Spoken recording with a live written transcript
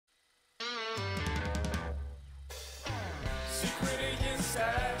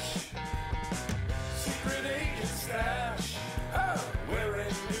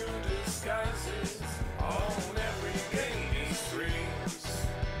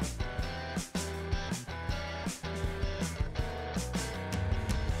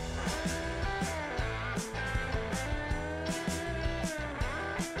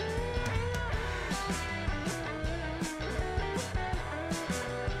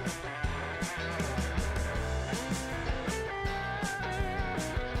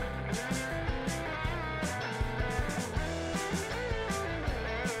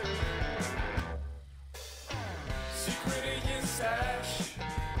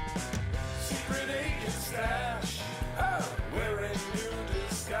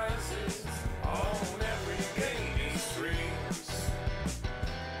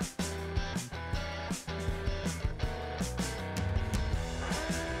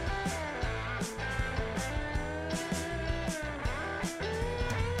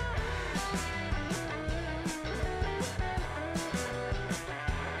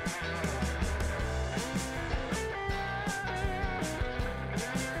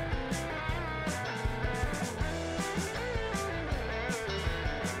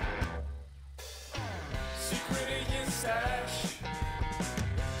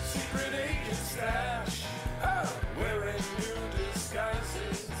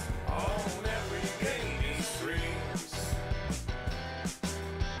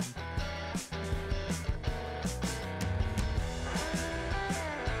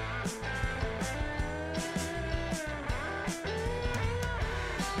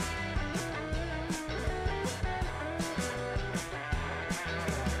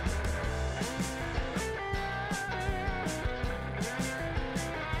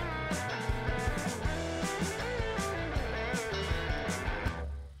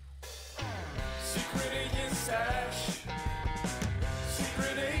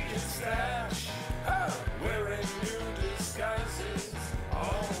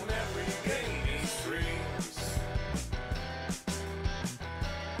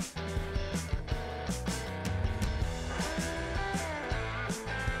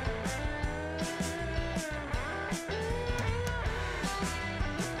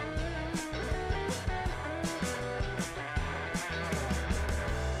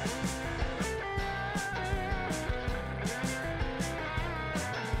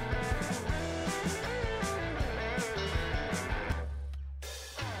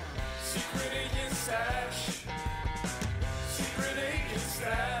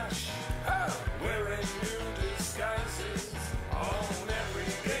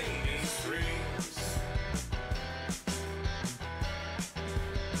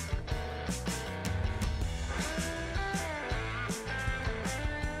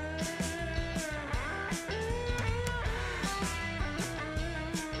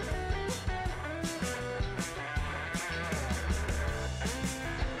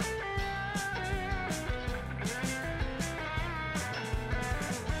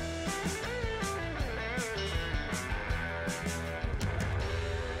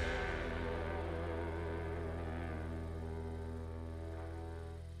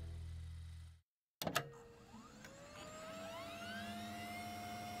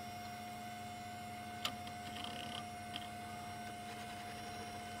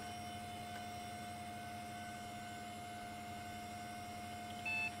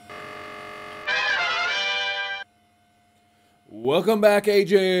Welcome back,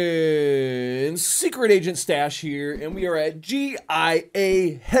 agents. Secret Agent Stash here, and we are at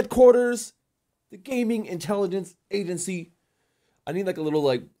GIA headquarters, the Gaming Intelligence Agency. I need like a little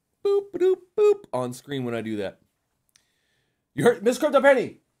like boop, boop, boop on screen when I do that. You heard Miss Crypto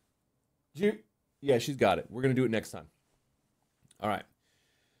Penny? Yeah, she's got it. We're gonna do it next time. All right.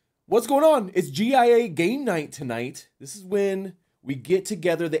 What's going on? It's GIA game night tonight. This is when we get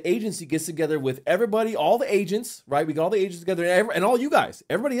together, the agency gets together with everybody, all the agents, right? We got all the agents together and all you guys,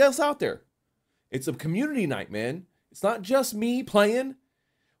 everybody else out there. It's a community night, man. It's not just me playing.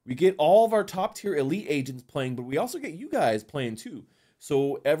 We get all of our top tier elite agents playing, but we also get you guys playing too.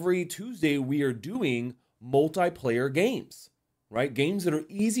 So every Tuesday we are doing multiplayer games, right? Games that are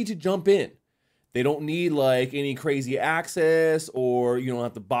easy to jump in. They don't need like any crazy access or you don't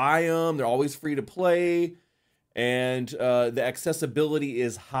have to buy them. They're always free to play. And the accessibility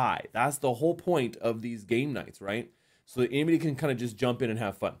is high. That's the whole point of these game nights, right? So that anybody can kind of just jump in and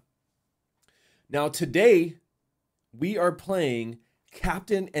have fun. Now today, we are playing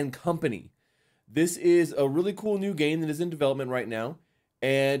Captain and Company. This is a really cool new game that is in development right now.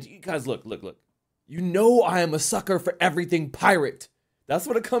 And you guys, look. You know I am a sucker for everything pirate. That's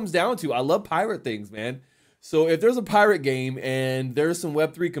what it comes down to. I love pirate things, man. So if there's a pirate game and there's some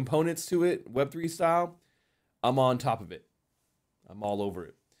Web3 components to it, Web3 style, I'm on top of it. I'm all over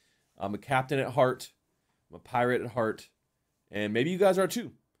it. I'm a captain at heart. I'm a pirate at heart. And maybe you guys are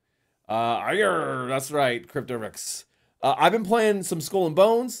too. That's right, CryptoRex. I've been playing some Skull and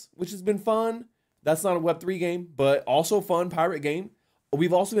Bones, which has been fun. That's not a Web3 game, but also fun pirate game.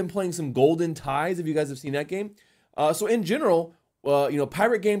 We've also been playing some Golden Ties, if you guys have seen that game. So in general,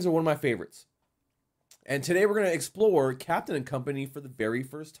 pirate games are one of my favorites. And today we're going to explore Captain and Company for the very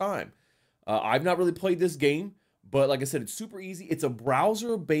first time. I've not really played this game, but like I said, it's super easy. It's a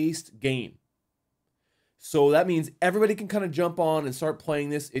browser-based game. So that means everybody can kind of jump on and start playing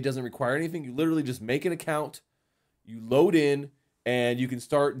this. It doesn't require anything. You literally just make an account, you load in, and you can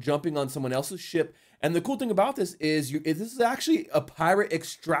start jumping on someone else's ship. And the cool thing about this is this is actually a pirate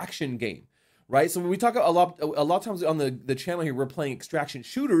extraction game, right? So when we talk a lot of times on the channel here, we're playing extraction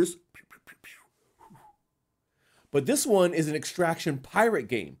shooters. But this one is an extraction pirate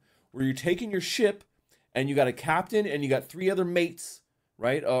game, where you're taking your ship and you got a captain and you got 3 other mates,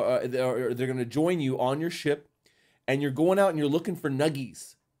 right? They're going to join you on your ship, and you're going out and you're looking for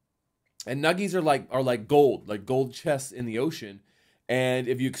nuggies. And nuggies are like gold chests in the ocean. And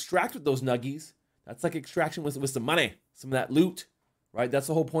if you extract with those nuggies, that's like extraction with some money, some of that loot, right? That's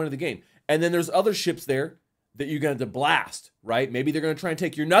the whole point of the game. And then there's other ships there that you're going to blast, right? Maybe they're going to try and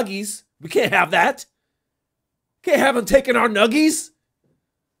take your nuggies. We can't have that. Can't have them taking our nuggies.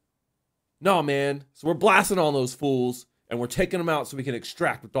 No, man. So we're blasting all those fools, and we're taking them out so we can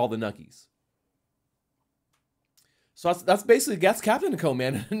extract with all the nuggies. So that's basically Captain & Co,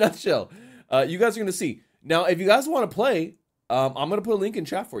 man, in a nutshell. You guys are going to see. Now, if you guys want to play, I'm going to put a link in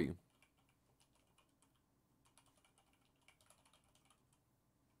chat for you.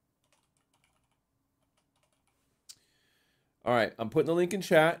 All right, I'm putting the link in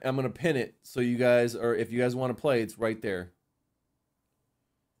chat. I'm going to pin it so you guys, or if you guys want to play, it's right there.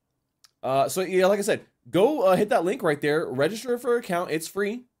 So yeah, like I said, go hit that link right there, register for an account, it's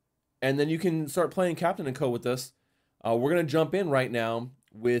free, and then you can start playing Captain & Co with us. We're going to jump in right now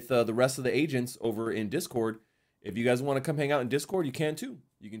with the rest of the agents over in Discord. If you guys want to come hang out in Discord, you can too.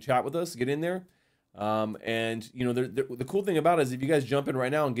 You can chat with us, get in there. And you know, the cool thing about it is if you guys jump in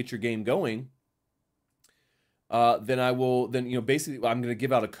right now and get your game going, then basically I'm going to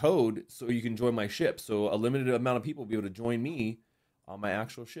give out a code so you can join my ship. So a limited amount of people will be able to join me on my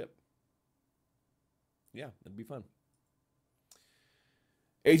actual ship. Yeah, it'd be fun.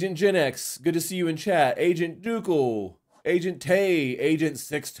 Agent Gen X, good to see you in chat. Agent Dukel, Agent Tay, Agent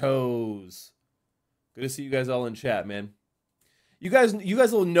Six Toes. Good to see you guys all in chat, man. You guys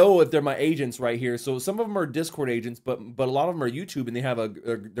will know if they're my agents right here. So some of them are Discord agents, but a lot of them are YouTube, and they have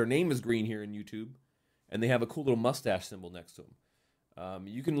their name is green here in YouTube, and they have a cool little mustache symbol next to them.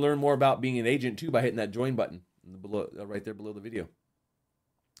 You can learn more about being an agent too by hitting that join button right there below the video.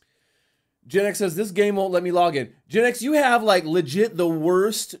 Gen X says, this game won't let me log in. Gen X, you have like legit the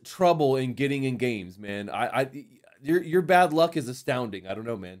worst trouble in getting in games, man. Your bad luck is astounding. I don't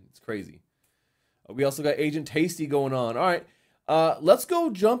know, man. It's crazy. We also got Agent Tasty going on. All right. Let's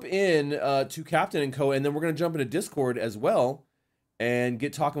go jump in to Captain & Co. And then we're going to jump into Discord as well and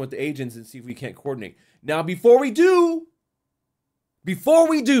get talking with the agents and see if we can't coordinate. Now, before we do,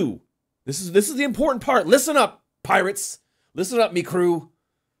 this is the important part. Listen up, pirates. Listen up, me crew.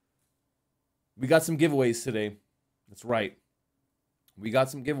 We got some giveaways today. That's right. We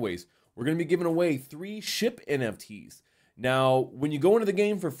got some giveaways. We're going to be giving away 3 ship NFTs. Now, when you go into the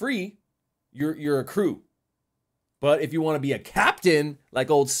game for free, you're a crew. But if you want to be a captain,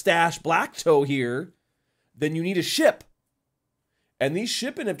 like old Stash Blacktoe here, then you need a ship. And these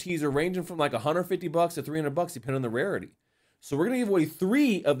ship NFTs are ranging from like $150 to $300, depending on the rarity. So we're gonna give away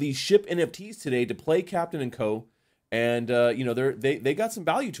 3 of these ship NFTs today to play Captain and Co. And you know they got some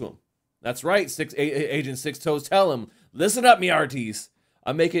value to them. That's right, Agent Six Toes. Tell him, listen up, me arties.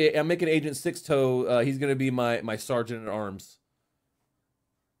 I'm making Agent Six Toe. He's gonna be my sergeant at arms.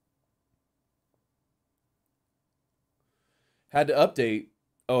 Had to update.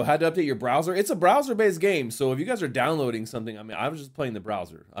 Oh, had to update your browser. It's a browser-based game, so if you guys are downloading something, I mean, I was just playing the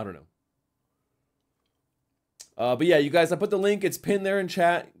browser. I don't know. But yeah, you guys, I put the link. It's pinned there in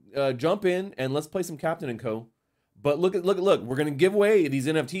chat. Jump in and let's play some Captain and Co. But look. We're gonna give away these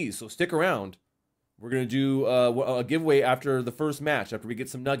NFTs, so stick around. We're gonna do a giveaway after the first match, after we get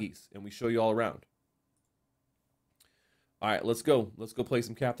some nuggies and we show you all around. All right, let's go. Let's go play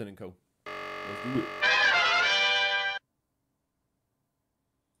some Captain and Co. Let's do it.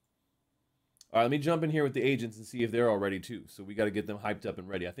 All right, let me jump in here with the agents and see if they're all ready too. So we got to get them hyped up and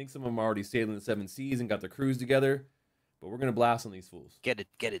ready. I think some of them are already sailing the 7 seas and got their crews together. But we're going to blast on these fools. Get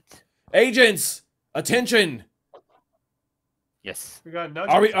it. Agents, attention. Yes. We got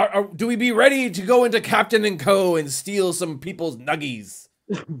nuggies. Do we be ready to go into Captain and Co. and steal some people's nuggies?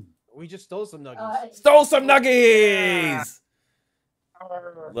 We just stole some nuggies. Stole some nuggies!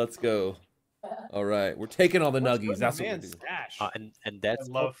 Let's go. All right, we're taking all the nuggies. That's what we're doing. Stash. And that's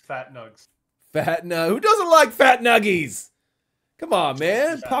I love fat nugs. Fat nug. Who doesn't like fat nuggies? Come on,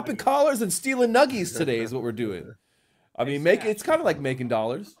 man. Popping collars and stealing nuggies today is what we're doing. I mean, it's kind of like making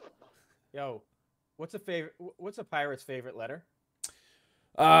dollars. Yo, what's a pirate's favorite letter?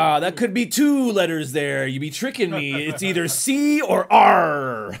 That could be 2 letters there. You be tricking me. It's either C or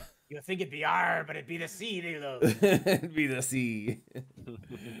R. You think it'd be R, but it'd be the C, It'd be the C.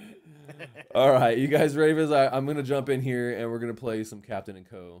 All right, you guys ready for this? I'm gonna jump in here and we're gonna play some Captain and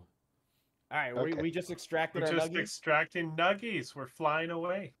Co. All right, Okay. we just extracted We're our just nuggies. extracting nuggies. We're flying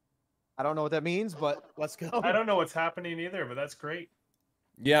away. I don't know what that means, but let's go. I don't know what's happening either, but that's great.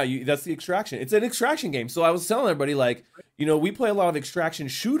 Yeah, that's the extraction. It's an extraction game. So I was telling everybody, like, you know, we play a lot of extraction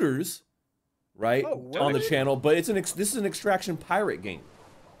shooters, right, on the channel, but this is an extraction pirate game.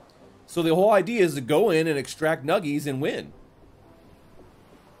 So the whole idea is to go in and extract nuggies and win.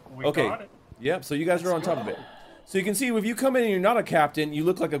 We got it. Yep, so you guys are on top of it. So you can see if you come in and you're not a captain, you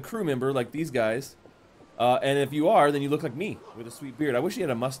look like a crew member like these guys. And if you are, then you look like me with a sweet beard. I wish he had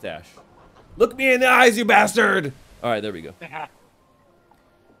a mustache. Look me in the eyes, you bastard! All right, there we go.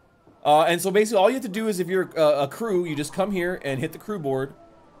 And so basically all you have to do is if you're a crew, you just come here and hit the crew board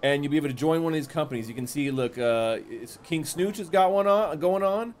and you'll be able to join one of these companies. You can see, look, King Snooch has got one going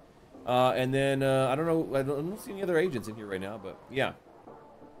on. And then, I don't see any other agents in here right now, but yeah.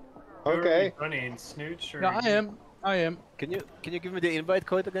 Okay. Running Snooch or Yeah, I am. Can you give me the invite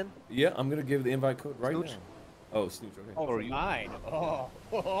code again? Yeah, I'm gonna give the invite code right now. Oh, Snooch, okay. Oh, for 9. Oh.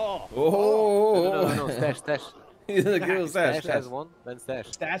 No, Stash. He's a good Stash has one, then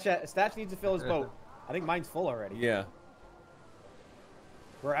Stash. Stash needs to fill his boat. I think mine's full already. Yeah.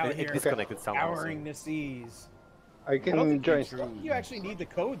 We're out It here disconnected somehow. scouring the seas. I I don't can think join. you actually need the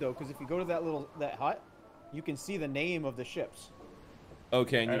code though, because if you go to that hut, you can see the name of the ships.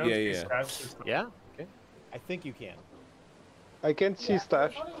 Okay, I don't see yeah. Stash system. Yeah? Okay. I think you can. I can't see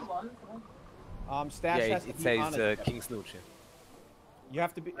Stash. Stash Yeah, has it to be on says the ship. King Snooch. Yeah. You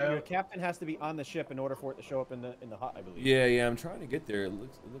have to be. Your captain has to be on the ship in order for it to show up in the hut, I believe. Yeah, I'm trying to get there. It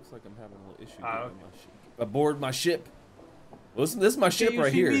looks like I'm having a little issue getting okay. on my ship. Aboard my ship. Well, this is my ship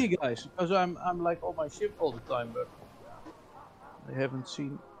right here. Me, guys, because I'm like on my ship all the time, but I haven't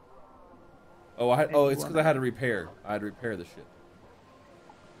seen. Oh, it's because I had to repair. I had to repair the ship.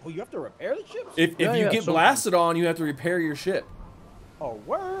 Oh, you have to repair the ships? If you get sometimes. blasted on, you have to repair your ship. Oh,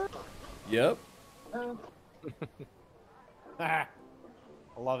 word! Yep. I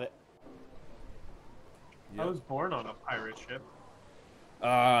love it. I was born on a pirate ship.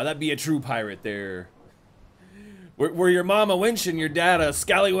 That'd be a true pirate there. Were your mama winch and your dad a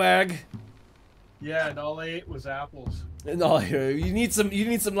scallywag? Yeah, and all I ate was apples. No, you need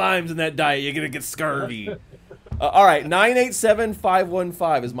some limes in that diet. You're gonna get scurvy. All right,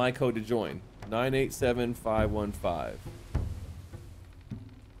 987-515 is my code to join. 987-515.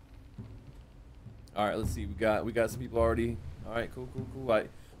 All right, let's see. We got some people already. All right, cool. Like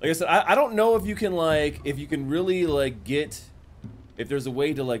I said, I don't know if you can really get if there's a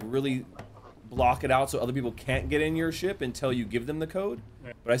way to really block it out so other people can't get in your ship until you give them the code.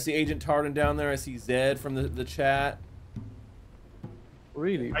 But I see Agent Tardan down there. I see Zed from the chat.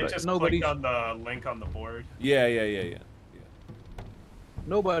 Really? I But just nobody's. clicked on the link on the board. Yeah.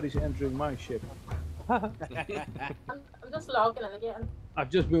 Nobody's entering my ship. I'm just logging in again. I've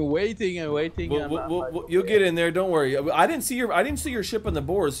just been waiting and waiting. And I'm like, You'll okay. get in there. Don't worry. I didn't see your ship on the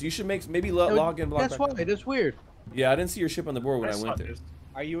board, so you should maybe log in. That's why. That's weird. Yeah, I didn't see your ship on the board when I went there.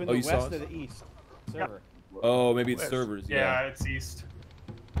 Are you in Oh, the you saw west us? or the east server? Oh, maybe it's West. servers. Yeah, it's east.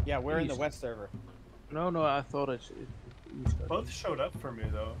 Yeah, we're in the East. west server. No, I thought it's east. Both showed up for me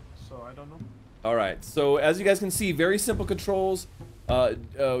though, so I don't know. All right. So as you guys can see, very simple controls.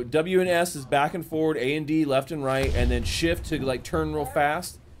 W and S is back and forward, A and D left and right, and then shift to like turn real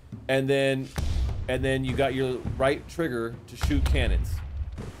fast, and then you got your right trigger to shoot cannons.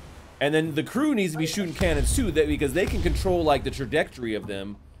 And then the crew needs to be shooting cannons too, because they can control like the trajectory of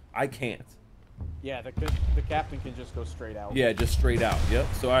them. I can't. Yeah, the captain can just go straight out. Yeah, just straight out. Yep.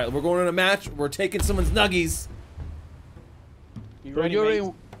 So all right, we're going on a match. We're taking someone's nuggies. You So ready, you're mates?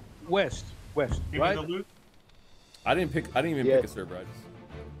 in west, Give right? me the loot. I didn't even Yeah. pick a server. I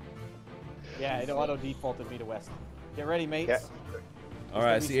just. Yeah, it auto defaulted me to west. Get ready, mates. Yeah. All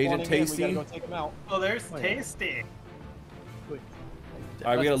right. I He's see Agent spawning in, Tasty. We gotta go take him out. Oh, there's Oh, yeah. Tasty. All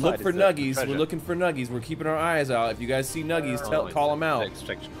right, we gotta Left look side for is the nuggies. We're treasure. looking for nuggies. We're keeping our eyes out. If you guys see nuggies, call them out.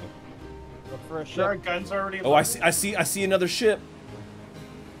 Extraction. Look for a Sure, our ship. guns already. Oh, I loaded? see another ship.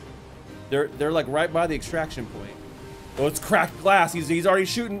 They're like right by the extraction point. Oh, it's cracked glass. He's already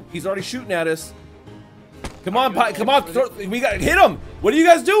shooting. He's already shooting at us. Come on, come on! We got hit him. What are you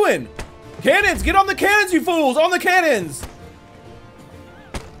guys doing? Cannons! Get on the cannons, you fools! On the cannons!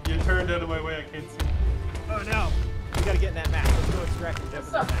 You turned out of my way. I can't see. Oh no! We gotta get in that match. Let's go extract and jump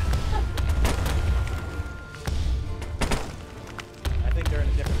in that match. I think they're in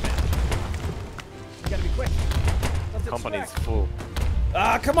a different match. You gotta be quick. Let's Company's extract. full.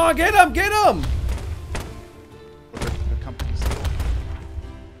 Ah, come on, get him! Get him! The company's full.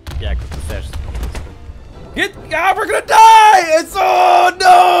 Yeah, CryptoStache. Company's full. Get! Ah, we're gonna die! It's oh Does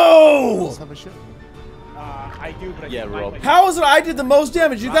no! have a ship? I do, but I Yeah, can't Rob. find my- How is it I did the most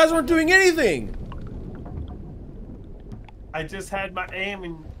damage? You guys weren't doing anything. I just had my aim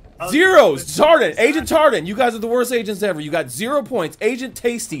and. Zeros! Tardan! Agent Tardan! You guys are the worst agents ever. You got 0 points. Agent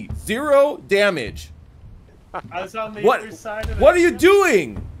Tasty, 0 damage. I was on the What? other side of What the are you ship.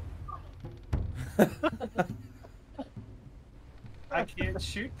 doing? I can't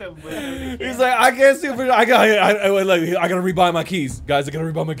shoot them with it. He's like, I can't see. I gotta rebuy my keys, guys. I gotta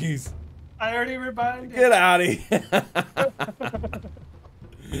rebuy my keys. I already rebinded. Get out of here.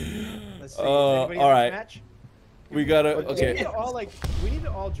 Let's see. Anybody have a all right. match? We gotta. We need Okay. to all we need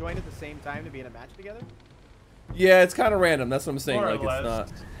to all join at the same time to be in a match together. Yeah, it's kind of random. That's what I'm saying. More or Like, it's less.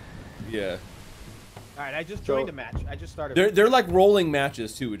 not. Yeah. All right, I just So- joined a match. I just started. They're like rolling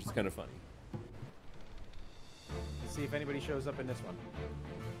matches too, which is kind of funny. Let's see if anybody shows up in this one.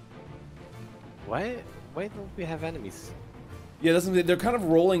 Why don't we have enemies? Yeah, that's they're kind of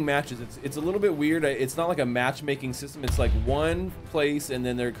rolling matches. It's a little bit weird. It's not like a matchmaking system. It's like one place and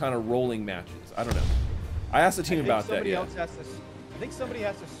then they're kind of rolling matches. I don't know. I asked the team about that. Yeah. I think somebody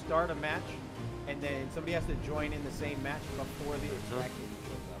has to start a match, and then somebody has to join in the same match before the extraction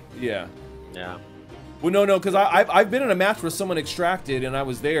shows up. Yeah. Yeah. Well, no, because I've been in a match where someone extracted and I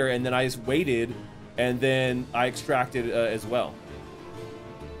was there, and then I just waited, and then I extracted as well.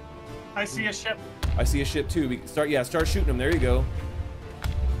 I see a ship. I see a ship too. We start shooting them. There you go.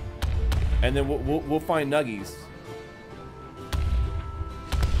 And then we'll find nuggies.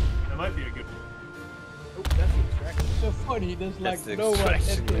 That might be a good. Oh, that's the extraction. So funny. There's like That's the no one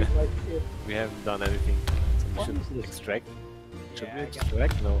extraction, entering yeah. my ship. We haven't done anything. What Should is this? extract. Should Yeah, we I got-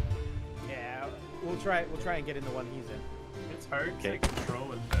 extract? No. Yeah, we'll try and get in the one he's in. It's hard Okay. to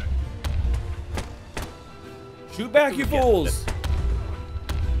control in fact. Shoot back, you Yeah, fools!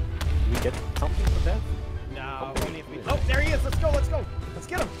 Do we get something for that? No, only if we. Oh, there he is. Let's go. Let's go. Let's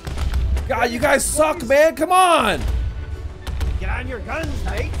get him. God, you guys suck, man. Come on! Get on your guns,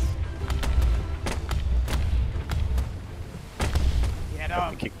 mates. Get Got up.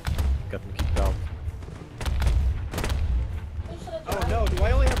 them kicked out. Oh no, do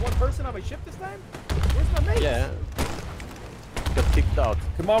I only have one person on my ship this time? Where's my mate? Yeah. Got kicked out.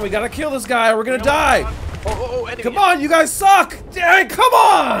 Come on, we gotta kill this guy or we're gonna die! Oh, enemy. Come on, you guys suck! Dang, come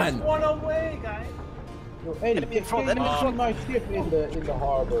on! One away, guys. Yo, Eddie, Enemy in front, can you enemy in see front. my ship in the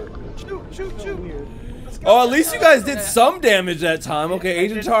harbor? Shoot, shoot, So shoot. weird. Let's go. Oh, at least you guys did some damage that time. Okay,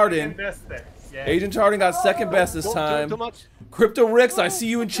 Agent Tardan. Yeah. Agent Tardan got second best this Don't kill time. too much. Crypto Ricks, I see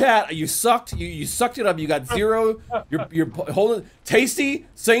you in chat. You sucked. You sucked it up. You got 0. You're holding. Tasty,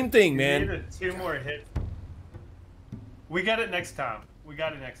 same thing, We man. needed 2 more hits. We got it next time. We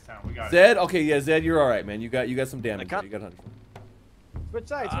got it next time. We got it. Zed, okay, yeah, Zed, you're all right, man. You got some damage. got- You got 100. Switch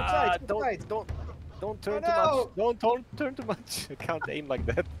sides, switch sides, switch Don't, sides. don't. Don't turn Oh, too much. Don't turn too much. I can't aim like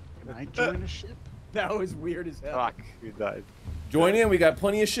that. Can I join a ship? That was weird as hell. Fuck, we died. Join in. We got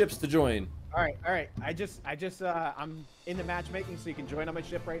plenty of ships to join. All right. I'm in the matchmaking, so you can join on my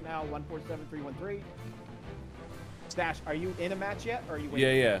ship right now. 147313. Stash, are you in a match yet, or are you?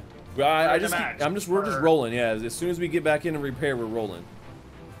 Waiting? Yeah. Well, I in a just, match. we're just rolling. Yeah. As soon as we get back in and repair, we're rolling.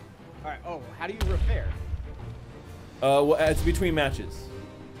 All right. Oh, how do you repair? Well, it's between matches.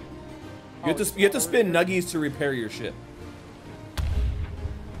 You have to spin nuggies to repair your ship.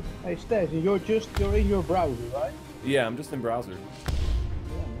 Hey Stash, you're in your browser, right? Yeah, I'm just in browser. All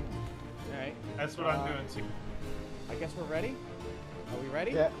right. That's what I'm doing too. I guess we're ready. Are we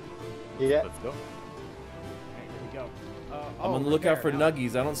ready? Yeah. Yeah. Let's go. Okay, here we go. I'm on the lookout for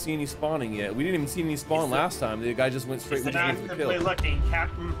nuggies. I don't see any spawning yet. We didn't even see any spawn last time. The guy just went straight It's with an the actively kill. looking,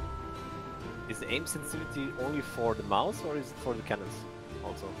 Captain. Is the aim sensitivity only for the mouse or is it for the cannons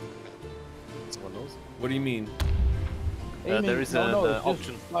also? Someone knows? What do you mean? There is an it's just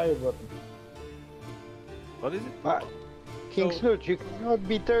option. fire button. What is it? King Snoot, you cannot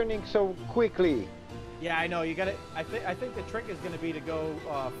be turning so quickly. Yeah, I know. You got it. I think the trick is going to be to go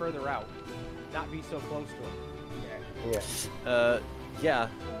further out, not be so close to him. Yeah. Yeah.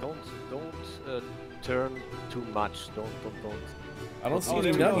 Don't turn too much. Don't. I don't see Oh,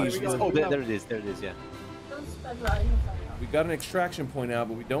 any there we go, nuggies. there we go. Oh, there it is. There it is. Yeah. Don't spend right in front of We got an extraction point out,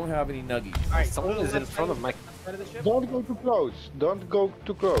 but we don't have any nuggies. All right. Someone go to is the in left front side of my. left side of the ship. Don't go too close. Don't go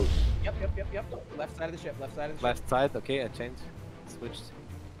too close. Yep. Left side of the ship. Left side of the ship. Left side. Okay, I changed. Switched.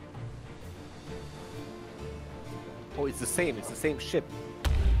 Oh, it's the same. It's the same ship.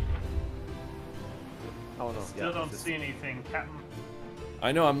 Oh no. Still don't see anything, Captain.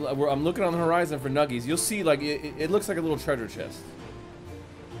 I know. I'm looking on the horizon for nuggies. You'll see, like it looks like a little treasure chest.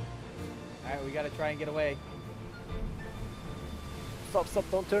 All right, we got to try and get away. Stop!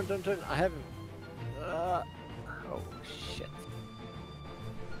 Don't turn! I have him. Oh shit!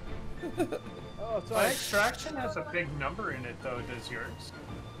 Oh, My sorry. extraction has a big number in it, though. Does yours?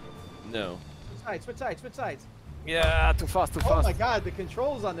 No. Switch sides. Yeah, too fast. Oh my God, the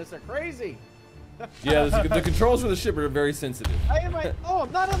controls on this are crazy. Yeah, the controls for the ship are very sensitive. Oh,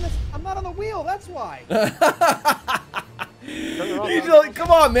 I'm not on this. I'm not on the wheel. That's why. He's like,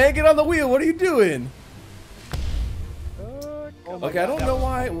 come on, man, get on the wheel. What are you doing? Oh my Okay, I God, don't that know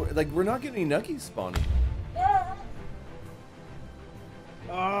was- why. We're not getting any nuggies spawning. Yeah.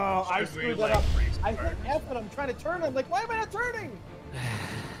 Oh, I Should we, screwed like, that up. restart? I hit F and I'm trying to turn. I'm like, why am I not turning?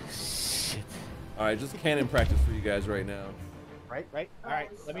 Shit. All right, just cannon practice for you guys right now. Right. All right.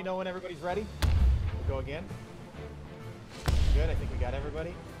 Let me know when everybody's ready. We'll go again. Good. I think we got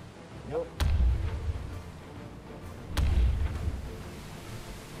everybody. Yep.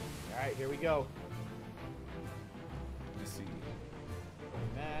 All right. Here we go. Let me see.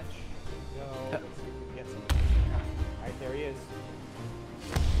 Match. Go. Let's see if we can get some. All right. There he is.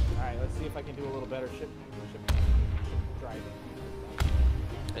 All right. Let's see if I can do a little better ship driving.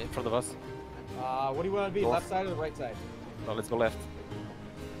 In front of us. What do you want to be? North. Left side or the right side? No, let's go left.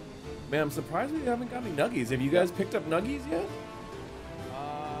 Man, I'm surprised we haven't got any nuggies. Have you guys picked up nuggies yet?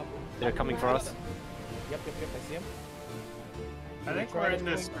 They're coming for us. Yep. I see him. I think we're in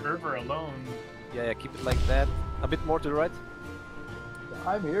this server alone. Yeah, keep it like that. A bit more to the right.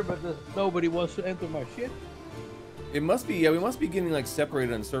 I'm here, but nobody wants to enter my ship. It must be. Yeah, we must be getting like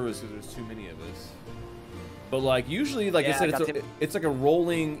separated on servers because there's too many of us. But like usually, like I Yeah, said, I got him. it's like a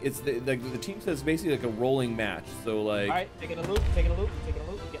rolling. It's the team says basically like a rolling match. So like. All right, taking a loop, getting away.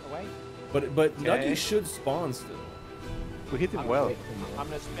 But Okay. nuggies should spawn still. We hit him well. I'm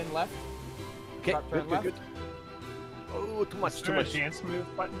gonna spin left. Okay, Sharp turn good. Oh, too much, Is too there a much. dance move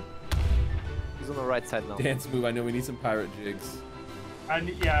button? He's on the right side now. Dance move. I know we need some pirate jigs.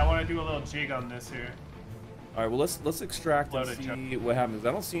 Yeah, I want to do a little jig on this here. All right, well let's extract and Loaded see what happens.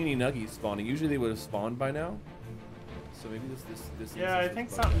 I don't see any nuggies spawning. Usually they would have spawned by now. So maybe this. Yeah, I think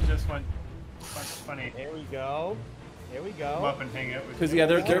something just went funny. There we go. Come up and hang out with Because you. yeah,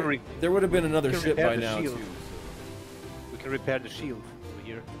 Can there would have been another can ship repair by the now shield. too. We can repair the shield over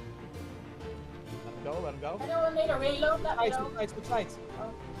here. Let him go. Anyone need a reload? Let me know. Switch sides.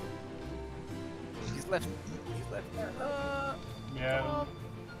 He's left. Yeah.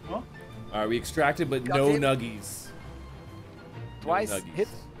 Well, All right, we extracted, but Got no him. nuggies. No Twice nuggies. hit.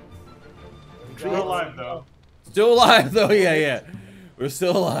 still alive though. Still alive though. Yeah. We're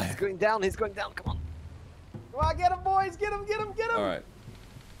still alive. He's going down. He's going down. Come on. Come on, get him, boys. Get him. All right.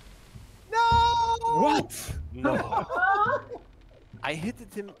 No! What? No. Oh, I hit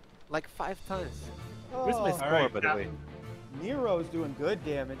him like 5 times. Where's my Oh. score, All right, by the way? Captain. Nero's doing good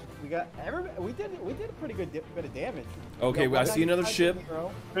damage. We got we did a pretty good bit of damage. Okay, I see another ship.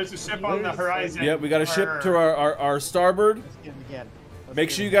 There's a ship on the horizon. Yep, we got a ship to our starboard. Let's get him again. Make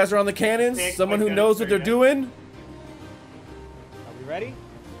sure you guys are on the cannons. Someone who knows what they're doing. Are we ready?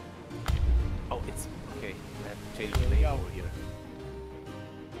 Oh, it's okay. I have to change the name over here.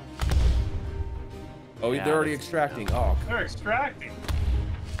 Oh, Yeah, they're already that's- extracting. Oh, They're extracting.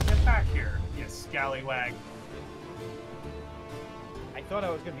 Get back here, you scallywag. I thought I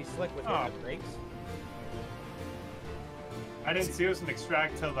was gonna be slick with Oh. the brakes. I didn't see us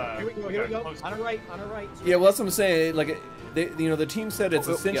extract till the. Here we go. Here we go. On our right. On our right. yeah. Well, that's what I'm saying. Like, the team said it's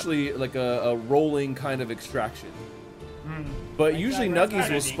Oh, yeah. essentially like a rolling kind of extraction. Mm. But Right usually side, right nuggies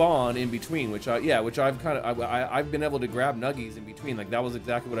side. will spawn in between, which I've been able to grab nuggies in between. Like that was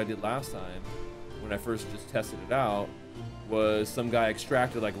exactly what I did last time when I first just tested it out. Was some guy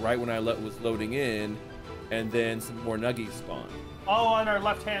extracted like right when I was loading in, and then some more nuggies spawned. Oh, on our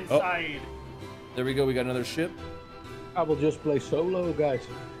left-hand Oh. side. There we go. We got another ship. I will just play solo, guys.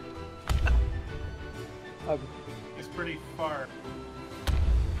 It's pretty far.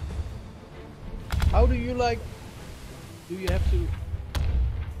 How do you like? Do you have to?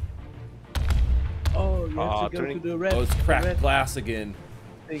 Oh, you have to go to the red. Oh, it's cracked red glass again.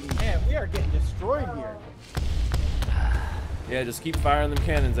 thing. Man, we are getting destroyed here. Yeah, just keep firing them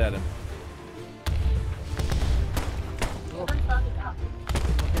cannons at him. We're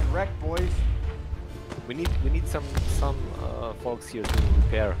getting wrecked, boys. We need some folks here to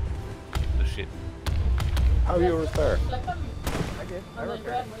repair the ship. How do you repair? I did. I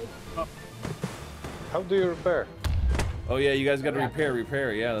repaired. How do you repair? Oh yeah, you guys got to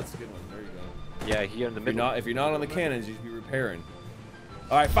repair. Yeah, that's a good one. There you go. Yeah, here in the middle. If you're not on the cannons, you should be repairing.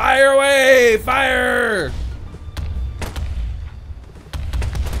 All right, fire away! Fire!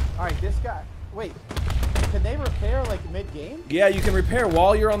 All right, this guy. Wait, can they repair like mid-game? Yeah, you can repair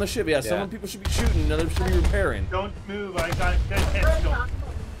while you're on the ship. Yeah, some people should be shooting, others should be repairing. Don't move. I got dead hits. Don't.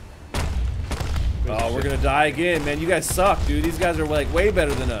 Oh, we're gonna die again, man. You guys suck, dude. These guys are like way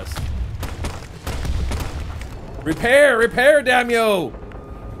better than us. Repair, damn yo!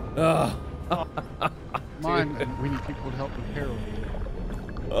 Ugh. Come on, we need people to help repair over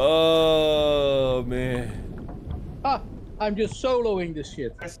here. Oh man. Ah, I'm just soloing this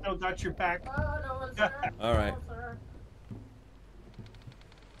shit. I still got your back. All right.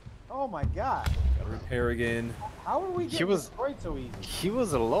 Oh my god. Gotta repair again. How are we getting destroyed so easy? He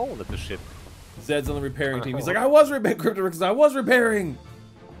was alone at the ship. Zed's on the repairing team. He's like, I was repairing, CryptoStache, I was repairing.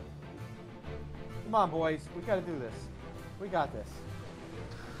 Come on, boys. We gotta do this. We got this.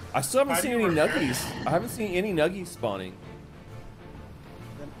 I still haven't How seen do you any repair? nuggies. I haven't seen any nuggies spawning.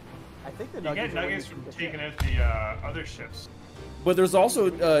 Then I think the You nuggets get are where nuggets you from can get taking hit. out the other ships. But there's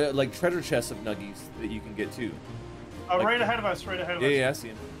also like treasure chests of nuggies that you can get too. Oh, Like- right ahead of us. Right ahead of us. Yeah, I see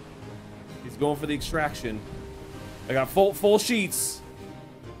him. He's going for the extraction. I got full sheets.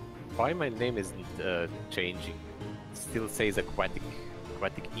 Why my name isn't changing? It still says aquatic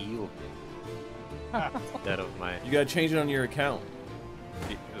eel. Instead of my. You gotta change it on your account.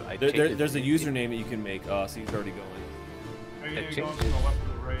 I changed it There's a to- username that you can make. Oh, so he's already going. Are you I going changed from the it. left to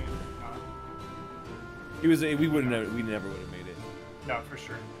the right? He was. We never would have made it. No, for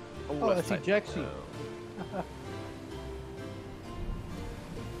sure. Oh, I see Jaxie.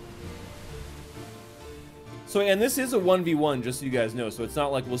 So, and this is a 1v1, just so you guys know. So it's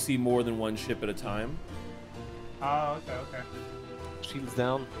not like we'll see more than one ship at a time. Oh, okay, okay. Shields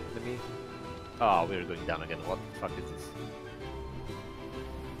down. Enemy. Oh, we're going down again. What the fuck is this?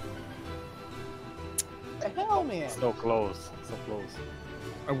 The hell, man. So close. So close.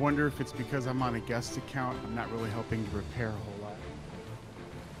 I wonder if it's because I'm on a guest account. I'm not really helping to repair a whole lot.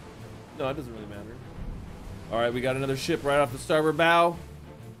 No, it doesn't really matter. All right, we got another ship right off the starboard bow.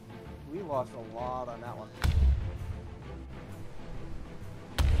 We lost a lot on that one.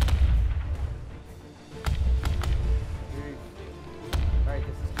 Alright,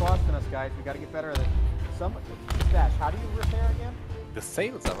 this is costing us, guys. We gotta get better at it. Stash, how do you repair again? The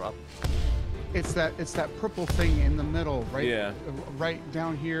sails are up. It's that purple thing in the middle, right? Yeah. Right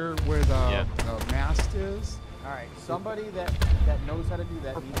down here where the mast is. Alright, somebody that knows how to do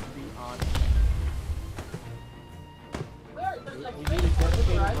that needs to be on. We need a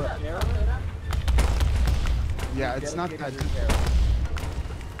dedicated repairer. Yeah, it's not that. Dedicated repairer.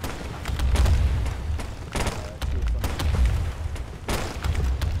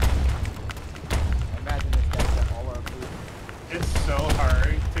 I imagine this guy's got all our food. It's so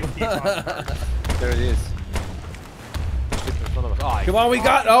hard to keep on guard. There it is. Ship in front of us. Oh, Come on, we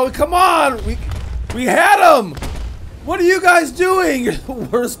got. Oh, come on! We had him. What are you guys doing? You're the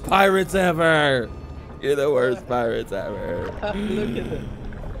worst pirates ever. You're the worst pirates ever. Look at it.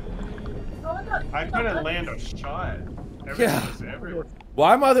 Oh my god. I couldn't land a shot. Everything Yeah. was everywhere.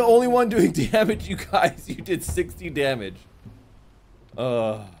 Why am I the only one doing damage, you guys? You did 60 damage.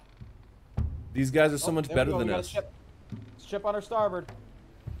 These guys are so much There we better go, we than got a us. Ship. Ship on our starboard.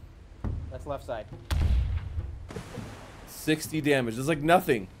 That's left side. 60 damage. It's like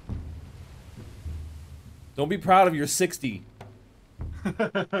nothing. Don't be proud of your 60.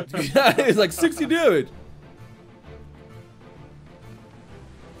 It's like 60 damage.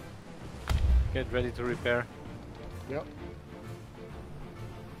 Get ready to repair. Yep.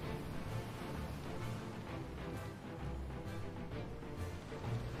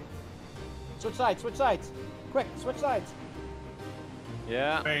 Switch sides, switch sides. Quick, switch sides.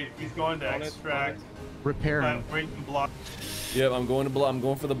 Yeah. Wait, he's going to On it, extract. Repairing. Wait and block. Yep, I'm going to I'm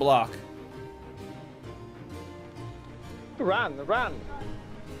going for the block. Run, run,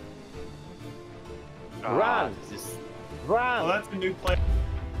 Ah, Run. this is- Oh, run. that's a new play.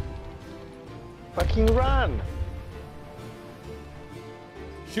 Fucking run.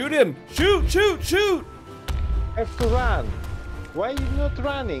 Shoot him! Shoot! Shoot! Shoot! You have to run. Why are you not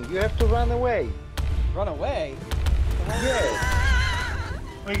running? You have to run away. Run away. Yes.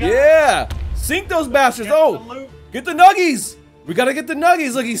 We got Yeah! Sink those bastards! get the Oh! loot. Get the nuggies! We gotta get the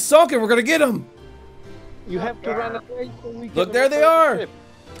nuggies! Look, he's sunken! We're gonna get him! You have to run away. So we can Look, there they repair are. the ship.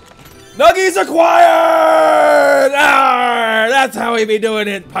 Nuggies acquired! Arr! That's how we be doing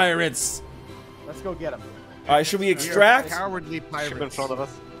it, pirates! Let's go get him. Alright, should we You're extract? Cowardly Ship in pirates. front of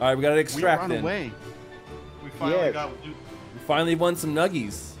us. Alright, we gotta We extract run then. away. We finally Yes. got loot. We finally won some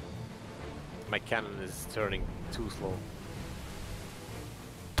nuggies. My cannon is turning too slow.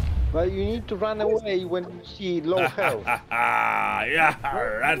 But you need to run away when you see low health. Yeah,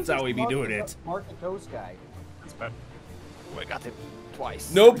 that's how we be doing it. Mark the toast guy. That's better. Oh, I got him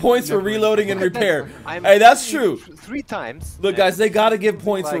twice. No points for reloading and repair. I'm Hey, that's true. Three times. Look, guys, they gotta give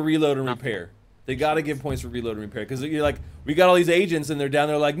points for like reload and nothing. repair. They gotta give points for reload and repair. Because you're like, we got all these agents and they're down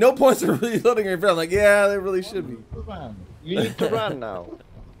there like, no points for reloading and repair. I'm like, yeah, they really should be. You need to run now.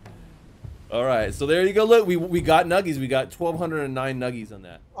 All right, so there you go. Look, we got nuggies. We got 1,209 nuggies on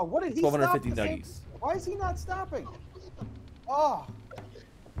that. Oh, what did he 1,250 stop? nuggies. Why is he not stopping? Oh,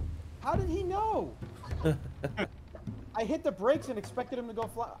 how did he know? I hit the brakes and expected him to go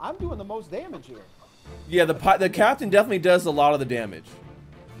fly. I'm doing the most damage here. Yeah, the captain definitely does a lot of the damage.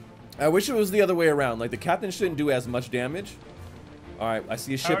 I wish it was the other way around. Like, the captain shouldn't do as much damage. All right, I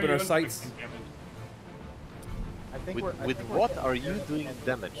see a How ship are in you our sights. inflicting damage? I think With- we're. I with think we're what getting are you better doing at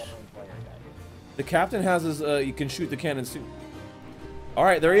damage? veteran player guy. The captain has his, you can shoot the cannon soon. All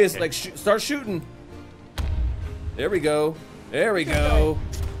right, there he is. Okay. Like, start shooting. There we go. There we go.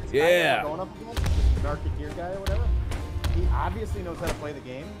 This guy that we're Yeah. going up against, this Narcoteer guy or whatever, he obviously knows how to play the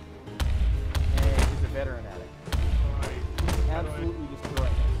game, and he's a veteran at it. He's absolutely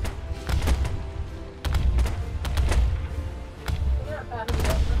destroying us. You're a bad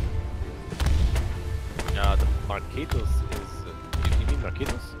example. The Marquitos is. You mean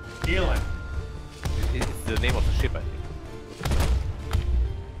Marquitos? Healing. It's the name of the ship, I think.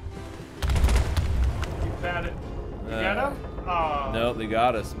 You had it. You got him? Oh. No, they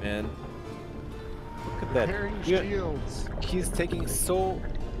got us, man. Look at that. Repairing Yeah. shields. He's taking so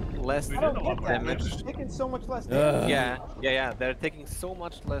less We I did don't a lot get of that. damage. He's taking so much less Ugh. damage. Yeah. They're taking so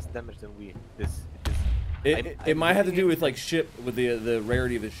much less damage than we. It might have to do with like ship with the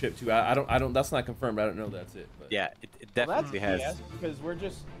rarity of the ship too. I don't. That's not confirmed. I don't know. That's it. But. Yeah, it Well, that's definitely has. BS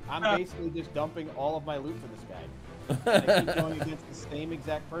because I'm basically just dumping all of my loot for this guy. And I keep going against the same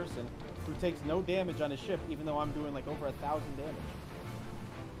exact person who takes no damage on his ship, even though I'm doing like over 1,000 damage.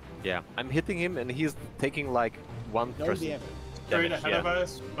 Yeah, I'm hitting him and he's taking like 1% No damage. Straight damage. ahead Yeah. of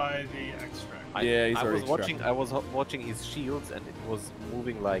us by the extract. Yeah, he's I already was watching. extracted. I was watching his shields and it was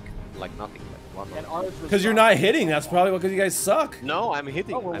moving like nothing. Like And one. ours was Because you're not hitting. That's probably because you guys suck. No, I'm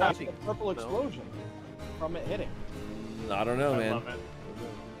hitting. Oh, we're I'm watching hitting. a purple No. explosion from it hitting. I don't know, I man. love it.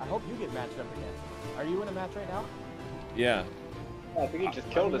 I hope you get matched up against. Are you in a match right now? Yeah. I think he just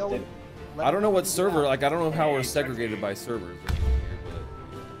Let killed me us, know didn't when- I don't know what let me server. know. Like I don't know how we're Hey, segregated sexy. by servers.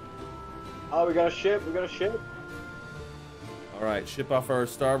 Oh, we got a ship, we got a ship. All right, ship off our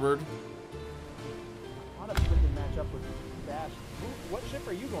starboard. I want to freaking match up with Dash. What ship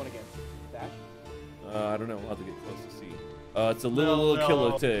are you going against, Dash? I don't know. We'll have to get close to see. It's a little No.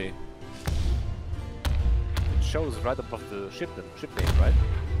 kilote. It shows right above the ship name, right?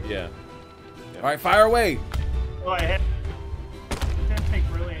 Yeah. All right, fire away. Oh, I hit. Didn't take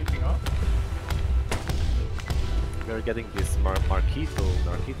really anything off. We're getting this Marquitos,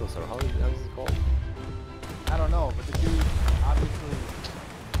 or how is it called? I don't know, but the dude obviously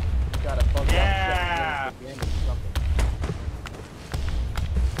got a bugged out Yeah.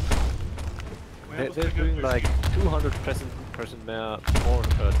 They're doing like 200% more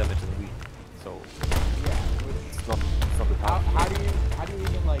damage than we. So Yeah. it's not the top. How do you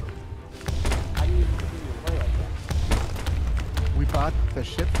even like? How do you even continue to play like that? We bought the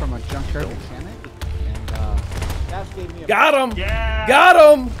ship from a junkyard mechanic, and Dash gave me a. Got him! Yeah. Got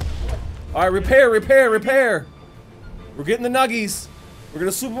him! All right, repair. We're getting the nuggies. We're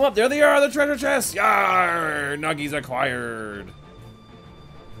gonna swoop them up. There they are, the treasure chests. Yarr! Nuggies acquired.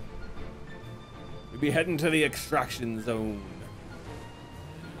 We'll be heading to the extraction zone.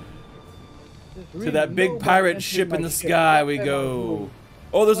 To that big pirate ship in the sky we go.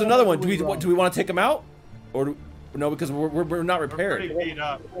 Oh, there's another one. Do we want to take them out, or no? Because we're not repaired. Pretty beat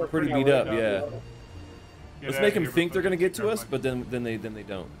up. We're pretty beat up. Yeah. Get Let's out make of them here think they're before gonna get to they us, but then they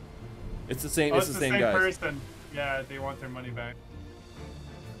don't. It's the same. Oh, it's the same guys. person. Yeah, they want their money back.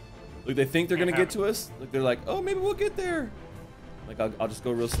 Like they think they're gonna Can't get to us. Like they're like, oh, maybe we'll get there. Like I'll just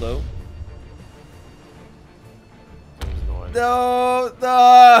go real slow. No,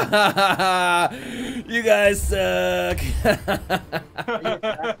 you guys suck.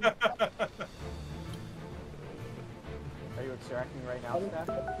 Are you extracting right now, Steph?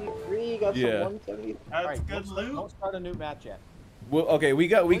 Yeah. That's good loot. Don't start a new match yet. Well, okay, we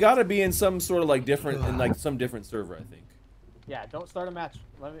gotta be in some sort of like different, in like some different server, I think. Yeah, don't start a match.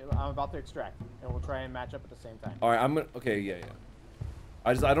 I'm about to extract, and we'll try and match up at the same time. All right, I'm gonna. Okay, yeah.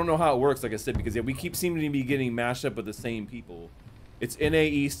 I don't know how it works, like I said, because yeah, we keep seeming to be getting mashed up with the same people. It's NA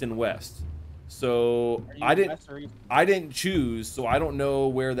East and West, so Are you West or East? I didn't choose, so I don't know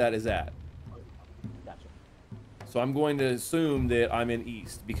where that is at. Gotcha. So I'm going to assume that I'm in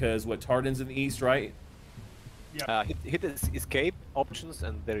East because what Tardan's in the East, right? Hit the escape options,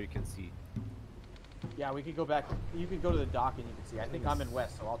 and there you can see. Yeah, we could go back. You can go to the dock and you can see. I think I'm in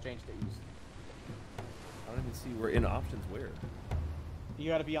West, so I'll change to East. I don't even see we're in options where. You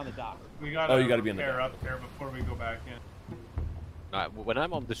got to be on the dock. We gotta. Oh, you gotta be on the repair dock. up there before we go back in. When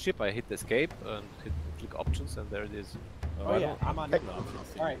I'm on the ship, I hit escape and click options, and there it is. Oh yeah, I'm on. All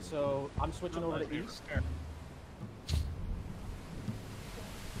All right, so I'm switching over to East.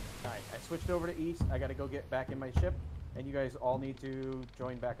 All right, I switched over to East. I got to go get back in my ship, and you guys all need to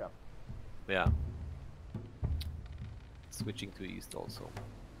join back up. Yeah. Switching to east also.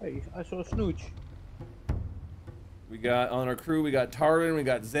 Hey, I saw Snooch. We got on our crew, we got Tardan, we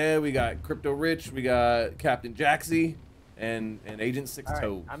got Zed, we got Crypto Rich, we got Captain Jaxie, and Agent Six All right,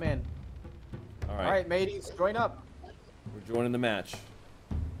 Toe. I'm in. All All right, mateys, join up. We're joining the match.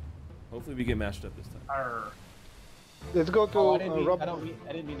 Hopefully we get matched up this time. Arr. Let's go to Oh, I didn't Rob.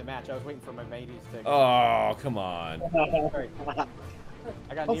 mean the match. I was waiting for my mateys to. Oh, come on. All right.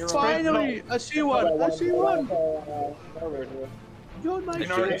 I got Oh, Nero. finally! I see one! I see one! Join my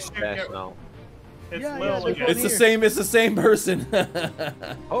It's ship! Dash now. It's Yeah, Lil yeah, again. It's the same person.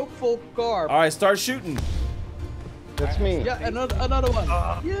 Hopeful carp. All right, start shooting. That's me. Yeah, another one.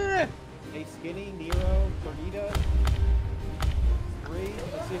 Yeah! Hey, Skinny, Nero, Tornita. 3.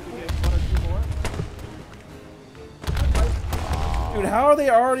 Let's see if we get 1 or 2 more. Dude, how do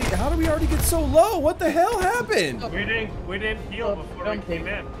we already get so low? What the hell happened? We didn't heal before we came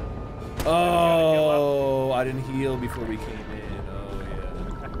in. Oh, I didn't heal before we came in. Oh,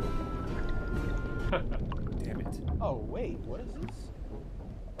 yeah. Damn it. Oh, wait, what is this?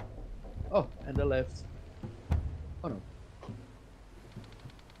 Oh, and the left. Oh no.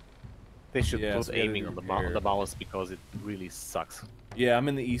 They should Yeah, put so we gotta aiming do on the, repair. the mouse because it really sucks. Yeah, I'm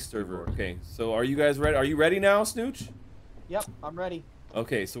in the East server. Okay, so are you guys ready? Are you ready now, Snooch? Yep, I'm ready.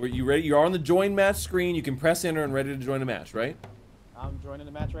 Okay, so are you ready? You're on the join match screen. You can press enter and ready to join a match, right? I'm joining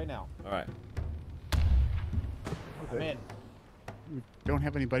the match right now. All right. I'm in. we don't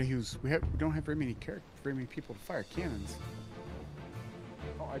have anybody who's we don't have very many people to fire cannons.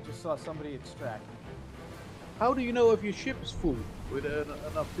 Oh, I just saw somebody extract. How do you know if your ship is full with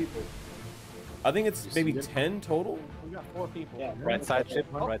enough people? I think it's maybe 10 total. We got 4 people. Yeah. Right side ship,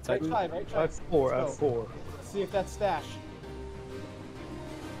 Oh, right side. right I side. have 4, I have Let's go. 4. Let's see if that's stash.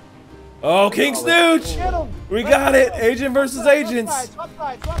 Oh, King Snooch! Get him! We got it! Agent versus agents! Swap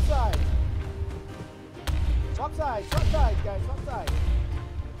side, swap side! Swap side, swap side, guys, swap side.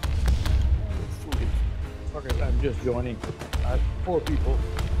 Okay, I'm just joining. I have 4 people.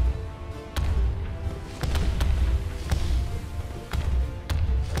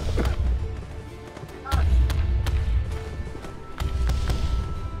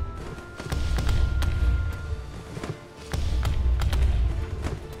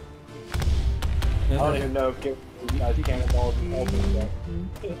 I don't even know if you guys cannonballs open yet.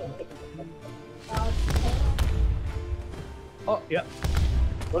 Oh, yeah.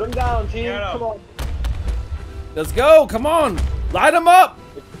 Put him down, team. Get 'em. Come on. Let's go! Come on! Light them up!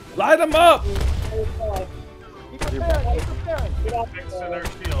 Light them up! Keep repairing, keep repairing. Thanks to their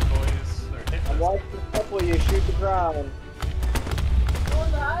shield, boys. They're hitting I'm us. watching a couple of you shoot the ground.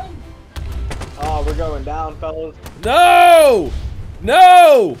 Going behind. Oh, we're going down, fellas. No!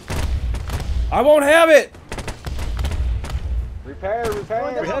 No! I won't have it! Repair, Going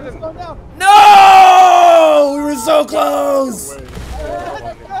repair. down, it's going down. No! We were so close!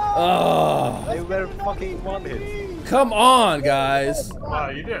 Oh, They were fucking one hit. come on, guys. Wow,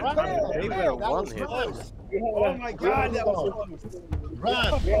 you did. They were one hit. Oh my god, that was close.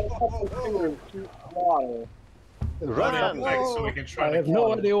 Run. We had a couple of shooters shoot water. Run! So we can try I to have kill no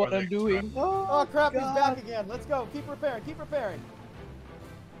them idea what before I'm they doing. Oh crap, he's back again. Let's go. Keep repairing, keep repairing.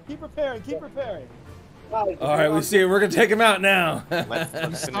 Keep repairing, keep repairing. All right, we see it. We're gonna take him out now. Let's You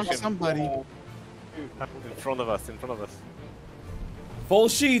finish stunk him. somebody. In front of us, in front of us. Full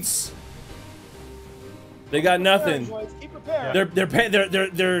sheets. They got nothing. Boys, keep repairing.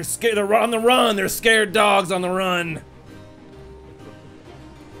 They're scared. They're on the run. They're scared dogs on the run.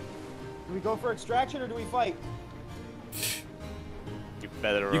 Do we go for extraction or do we fight? You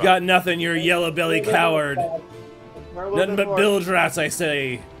better run. You got nothing. You're a yellow belly coward. Nothing but bilge rats, I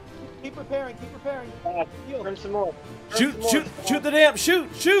say. Keep repairing, keep repairing. Heal. Bring some more. Shoot! Shoot the damn! Shoot!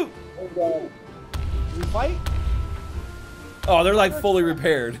 Do we fight? Oh, they're like fully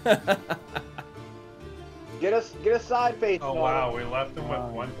repaired. Get a side face. Oh wow, we left them with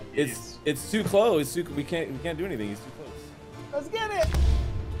one piece. it's too close. We can't do anything. He's too close. Let's get it.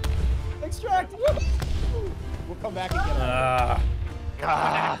 Extract. Woo! We'll come back and get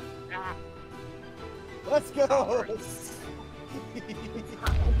it. Let's go. Oh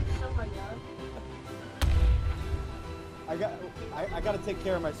my god. I got to take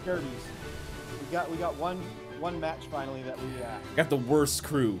care of my scurvies. We got one match finally that we Got the worst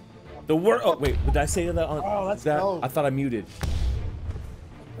crew. The worst. Oh wait, did I say that on? Oh, let's that? go. I thought I muted.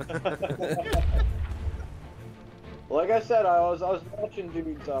 Like I said, I was watching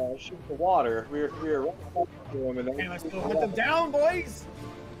dudes shoot the water. We were right up to them, and Okay, let's go hunt them down, boys.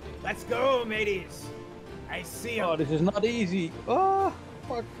 Let's go, mateys. I see them. Oh, this is not easy. Oh,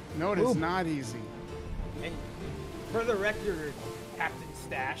 fuck. No, it is not easy. And for the record, Captain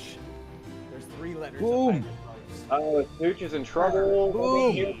Stache, there's 3 letters. Boom. Oh, Stooch is in trouble.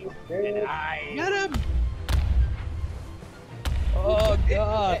 Boom. I Get him! Oh,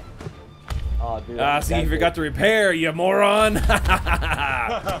 God. Oh, dude. See, you forgot to repair, you moron.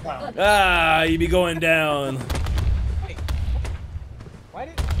 You be going down. Why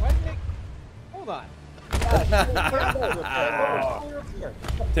did they? Hold on.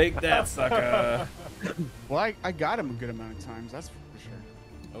 Take that, sucker. Well, I got him a good amount of times, that's for sure.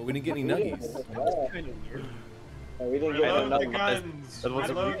 Oh, we didn't get any nuggies. Oh, we didn't get Reload the another. guns. That was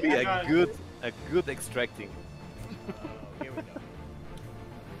Reload really the a guns. good extracting. Here we go.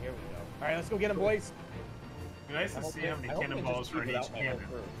 Here we go. All right, let's go get them, boys. Be nice to see how many cannonballs are in each cannon.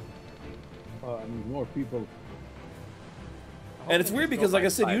 Oh, I need more people. And it's weird because, like I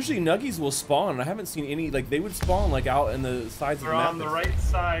said, usually nuggies will spawn. I haven't seen any. Like they would spawn like out in the sides We're of the map. on the right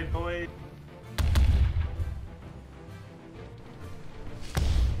side, boys.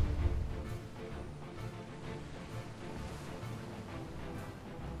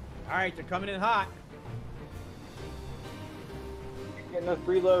 All right, they're coming in hot. Getting us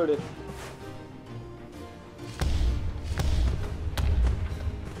reloaded.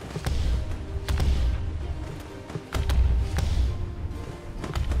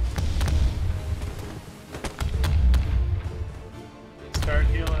 Start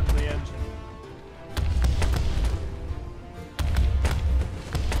healing the engine.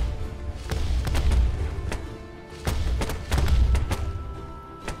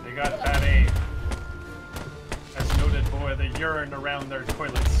 They got that aim. As noted, boy, the urine around their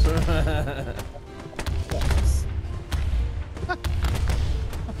toilets. They're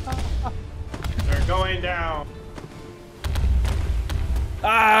going down.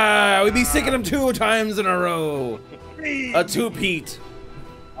 We be sinking them 2 times in a row. A 2-peat.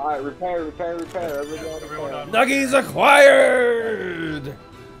 Alright, repair. Everyone on Nuggies acquired.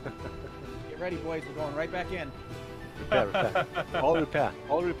 Get ready, boys. We're going right back in. Repair. All repair.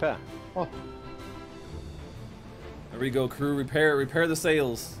 There we go, crew. Repair the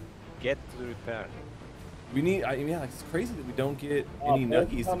sails. Get to the repair. We need. Yeah, it's crazy that we don't get any they're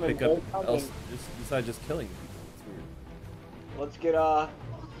nuggies to coming, pick up they're else coming. besides just killing people. It's weird. Let's get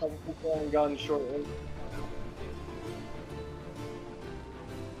some people on guns shortly.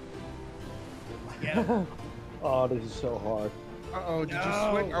 Oh, this is so hard. Uh-oh, did you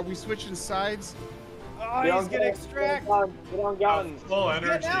switch? Are we switching sides? Oh, Get he's on getting guns, extract. Get on guns. full He's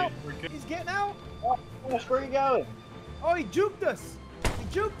energy. getting out. We're good. He's getting out. Oh, gosh, where are you going? Oh, he juked us. He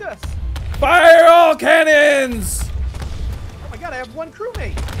juked us. Fire all cannons! Oh my god, I have one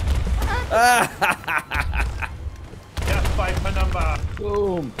crewmate. Death by Penumbra.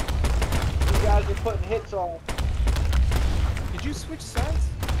 Boom. You guys are putting hits on. Did you switch sides?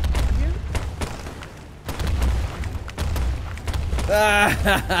 Again?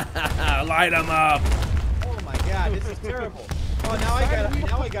 Light them up. Oh my god, this is terrible. Oh, now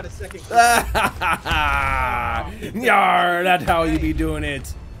I got a second. Yar, that's how you be doing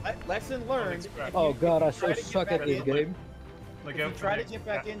it. Lesson learned. Oh god, I so Try to suck get at this back in. game. Look If out you for try me. to get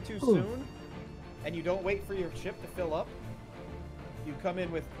back in too soon, and you don't wait for your ship to fill up, you come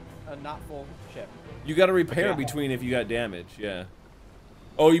in with a not full ship. You got to repair between if you got damage. Yeah.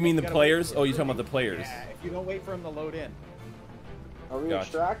 Oh, you mean the gotta players? wait for Oh, your you talking about the crewmate. players? Yeah, if you don't wait for them to load in. Are we Gotcha.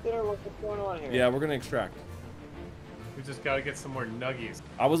 extracting or what's going on here? Yeah, we're gonna extract. We just gotta get some more nuggies.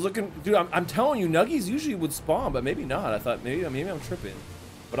 I was looking, dude. I'm telling you, nuggies usually would spawn, but maybe not. I thought maybe I'm tripping,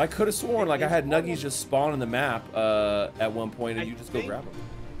 but I could have sworn like I had nuggies just spawn in the map at one point, and you just go grab them.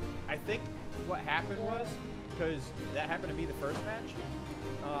 I think what happened was, because that happened to me the first match,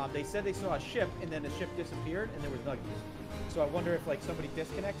 they said they saw a ship, and then the ship disappeared, and there was nuggies. So I wonder if like somebody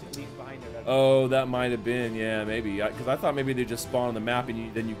disconnects and leaves behind their nuggies. Oh, that might have been, yeah, maybe. Because I thought maybe they just spawn on the map,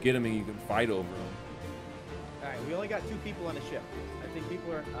 and then you get them and you can fight over them. Alright, we only got 2 people on the ship. I think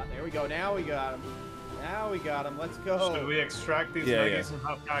people are... there we go. Now we got them. Now we got them. Let's go. Should we extract these Yeah, nuggies and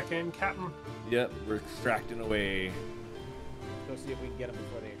hop back in, Captain? Yep, we're extracting away. Go see if we can get them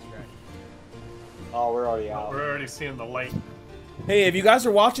before they extract. Oh, we're already out. We're already seeing the light. Hey, if you guys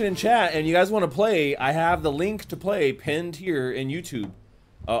are watching in chat and you guys want to play, I have the link to play pinned here in YouTube.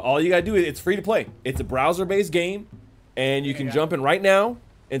 All you gotta do is it's free to play. It's a browser-based game, and you can jump in right now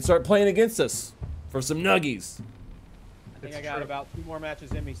and start playing against us for some nuggies. I think I got about 2 more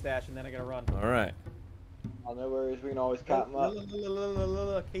matches in me, Stash, and then I gotta run. All right. Oh, no worries. We can always cap them up.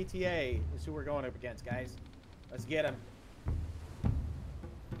 KTA is who we're going up against, guys. Let's get him.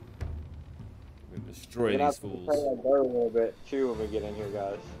 We're gonna destroy We're gonna these have to fools. play that bird a little bit too when we get in here,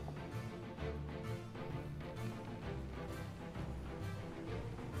 guys.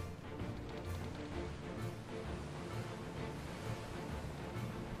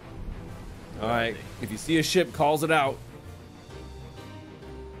 All right. If you see a ship, calls it out.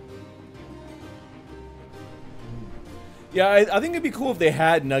 Yeah, I think it'd be cool if they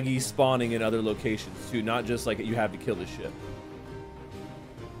had nuggies spawning in other locations too, not just like you have to kill the ship.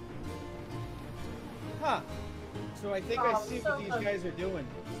 Huh. So I think I see what these guys are doing,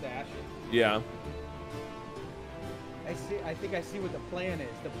 Stash. Yeah. I think I see what the plan is.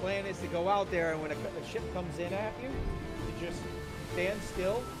 The plan is to go out there, and when a ship comes in at you, to just stand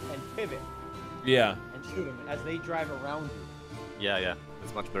still and pivot Yeah. and shoot them as they drive around you. Yeah, yeah,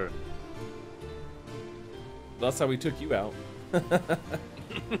 it's much better. That's how we took you out.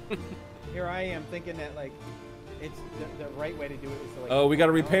 Here I am thinking that like it's the right way to do it is to like. Oh, we got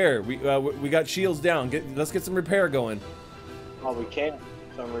to repair. We got shields down. Let's get some repair going. Oh, we can't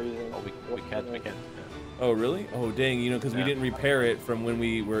for some reason. Oh, we can't. Yeah. Oh, really? Oh, dang. You know, because we Yeah. didn't repair it from when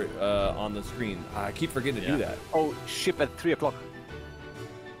we were on the screen. I keep forgetting to do that. Oh, ship at 3 o'clock.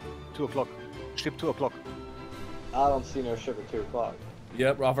 2 o'clock. Ship 2 o'clock. I don't see no ship at 2 o'clock.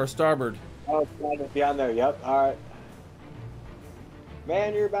 Yep, off our starboard. Oh, it's beyond there. Yep. All right.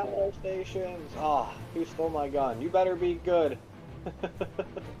 Man your battle stations. Ah, who stole my gun? You better be good.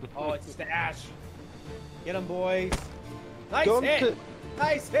 Oh, it's Stash. Get him, boys. Nice Don't hit.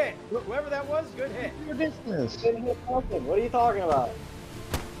 Nice hit. Whoever that was, good hit. Keep your distance. Didn't hit nothing. What are you talking about?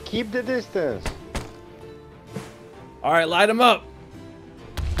 Keep the distance. All right, light them up.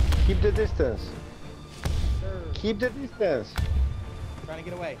 Keep the distance. Sir. Keep the distance. Trying to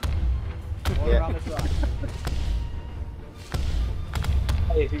get away. Or around this rock.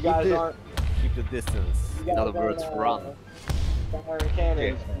 Hey, if you guys it. aren't, Keep the distance. you In guys other words, aren't, run. firing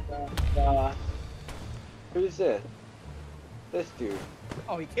cannons. Who's this? This dude.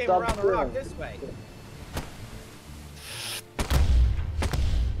 Oh, he came Stop around the rock doing. this way.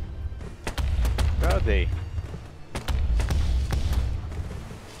 Where are they?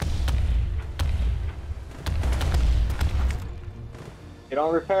 Get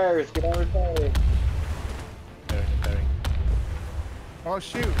on repairs. Get on repairs. Repairing. Oh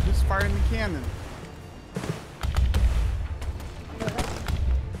shoot, who's firing the cannon?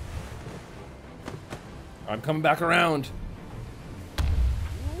 I'm coming back around.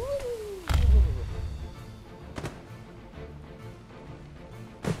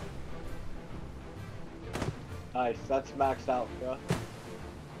 Nice. That's maxed out, bro.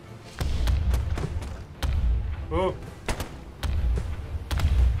 Ooh.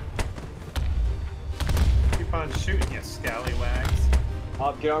 Keep on shooting, you scallywags.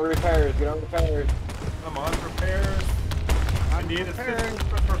 Get on repairs. Get on repairs. I'm on repairs. I need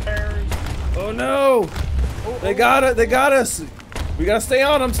assistance with repairs. Oh no! They got it. They got us. We gotta stay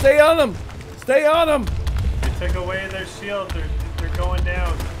on them. Stay on them. Stay on them. They took away their shield. They're going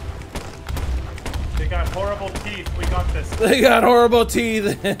down. They got horrible teeth. We got this. They got horrible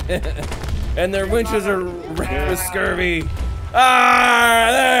teeth, and their winches are wrecked with scurvy.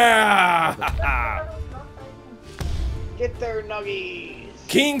 Ah! There! Get their nuggies.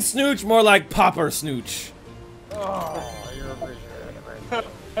 King Snooch, more like Popper Snooch. Oh, you're a wizard.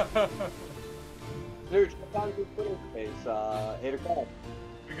 Dude, time to Twitter space. 8 o'clock.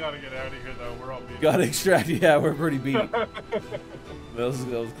 We gotta get out of here though. We're all beat. Gotta extract. Yeah, we're pretty beat. that was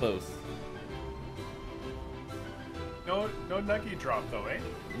close. No nuggie drop though, eh?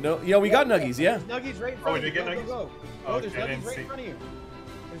 No, yeah, we got nuggies. Yeah. There's nuggies right in front of you. we did get Go, nuggies? go, go. Oh, Oh, there's okay, I nuggies didn't right see. in front of you.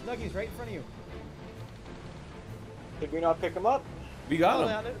 There's nuggies right in front of you. Did we not pick them up? We got Oh,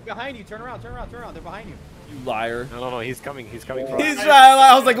 him. they're behind you. Turn around. Turn around. Turn around. They're behind you. You liar. No, he's coming. He's coming. Yeah. For He's us. trying.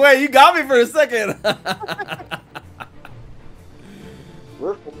 I was like, wait, you got me for a second.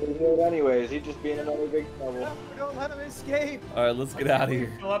 We're fully healed anyways. He's just being another big trouble. No, don't let him escape. All right, let's get out of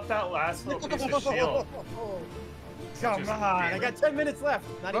here. Fill up that last little piece of shield. Come Just on. I damn got it. 10 minutes left.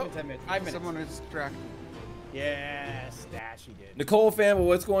 Not Oh, even 10 minutes. 5 minutes. Someone is distracted. Yeah, Stache he did. Nicole family,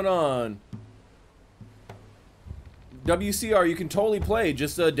 what's going on? WCR, you can totally play.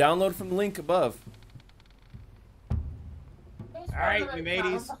 Just download from the link above. All right, me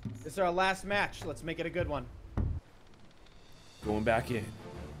mateys. This is our last match. Let's make it a good one. Going back in.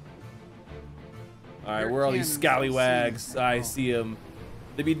 All right, Your where are all these cannons scallywags? don't I see. see them.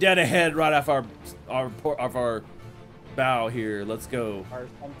 They be dead ahead right off our bow here. Let's go. Or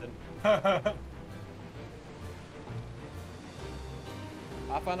something.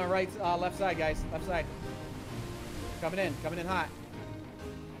 Off on the right, left side, guys. Left side. Coming in hot.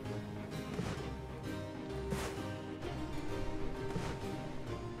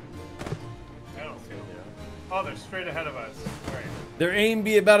 I don't see them. Oh, they're straight ahead of us. All right. Their aim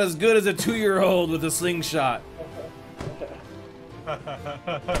be about as good as a 2-year-old with a slingshot.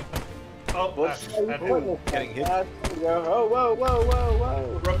 Oh, What's Getting hit. Oh, whoa, whoa, whoa,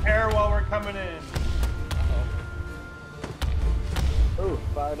 whoa. repair while we're coming in. Ooh,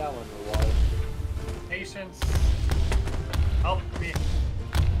 fire that one in the water. Patience. Help me.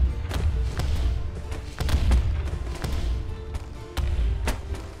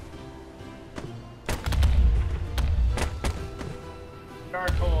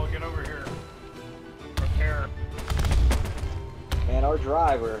 Charcoal, get over here. Repair. And our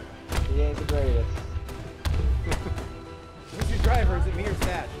driver, he ain't the greatest. Who's your driver? Is it me or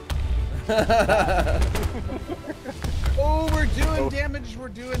Stache? Oh, we're doing damage. We're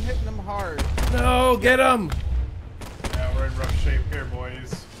hitting them hard. No, get him. Yeah, we're in rough shape here,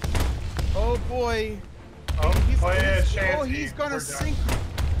 boys. Oh boy. Oh, yeah, Shanty. Oh, he's gonna We're sink.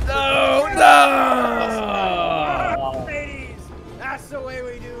 No, no. Oh, ladies! That's the way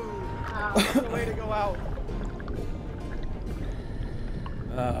we do. That's the way to go out.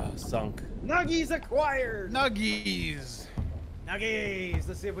 Ah, sunk. Nuggies acquired. Nuggies. Nuggies.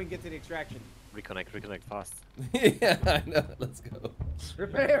 Let's see if we can get to the extraction. Reconnect fast. Yeah, I know. Let's go.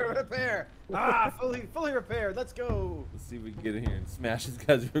 Repair. Ah, fully repaired. Let's go. Let's see if we can get in here and smash these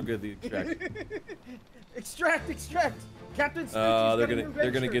guys real good. The extraction. Extract. Captain Snooch.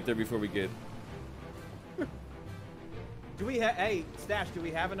 They're gonna get there before we get. Do we have? Hey, Stache. Do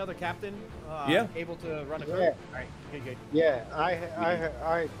we have another captain? Yeah. Able to run a crew? Yeah. All right. Good. Yeah, I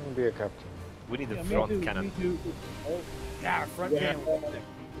can be a captain. We need a Yeah, front cannon. Yeah, front Yeah. cannon.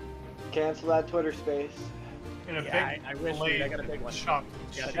 Cancel that Twitter space. In a Yeah, big I wish, dude, blade I got a big one. chop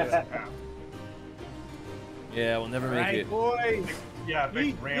Got shit a big one. in half. Yeah, we'll never All make right, it. boys. Yeah,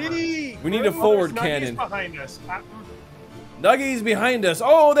 big rammer. We need a Oh, forward there's nuggies cannon. behind us. Nuggies behind us.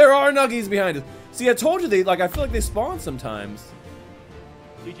 Oh, there are nuggies behind us. See, I told you I feel like they spawn sometimes.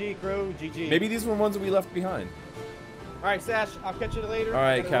 GG crew. GG. Maybe these were ones that we left behind. All right, Stache. I'll catch you later. All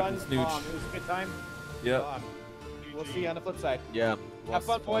right, Gotta Captain run. Snooch. It was a good time. Yep. We'll see you on the flip side. Yeah. Have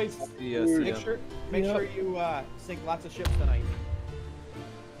fun, boys. See ya. Make sure you sink lots of ships tonight.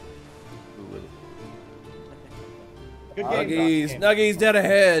 Good game. Nuggies. Doc. Game. Nuggies dead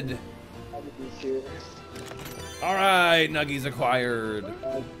ahead. Nuggies here. All right, Nuggies acquired.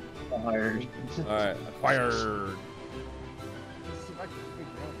 Fired. All right, acquired.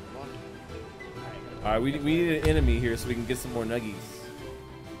 All right, we need an enemy here so we can get some more Nuggies.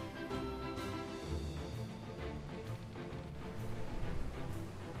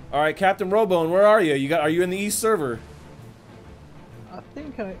 All right, Captain Robone, where are you? Are you in the East server? I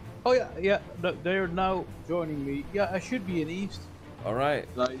think I. Oh yeah. They're now joining me. Yeah, I should be in East. All right.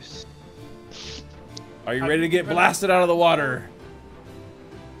 Nice. Are you ready to get blasted out of the water?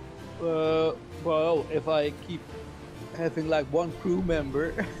 Well, if I keep having like one crew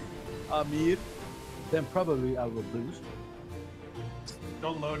member, Amir, then probably I will lose.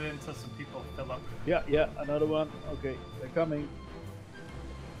 Don't load in until some people fill up. Yeah, another one. Okay, they're coming.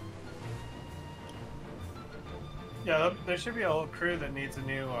 Yeah, there should be a whole crew that needs a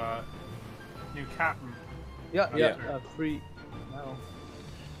new captain. Yeah, 3 now.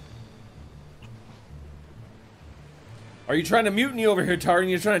 Are you trying to mutiny over here, Tartan?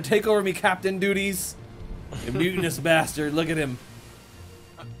 You're trying to take over me captain duties? You mutinous bastard. Look at him.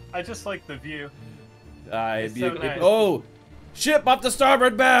 I just like the view. It'd It's be so nice. Oh! Ship up the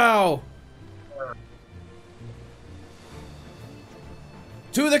starboard bow!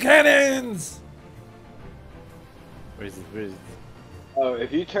 To the cannons! Where is it? Where is it? Oh,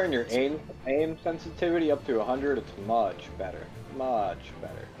 if you turn your aim sensitivity up to 100, it's much better. Much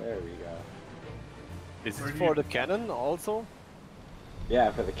better. There we go. Is Where it do for you- the cannon also?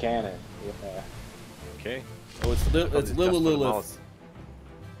 Yeah, for the cannon. Yeah. Okay. Oh, it's Probably just for the Lilith. mouse.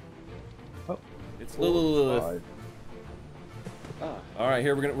 It's Lilith. Oh. All right,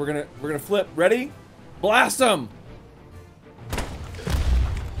 here we're gonna flip. Ready? Blast them!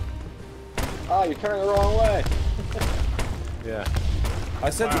 Oh, you turned the wrong way. Yeah. I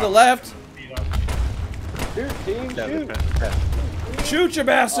said to Wow. the left. Speed up. Shoot, team, Yeah, shoot. repair. Shoot, you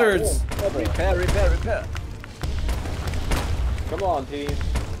bastards! Repair. Come on, team.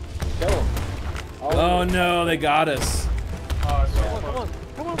 Kill him. Oh no, they got us. Oh, it's so Yeah. close.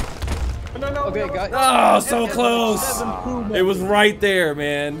 Come on. No, Okay, no. guys. Oh, so close! 7 crew members. It was right there,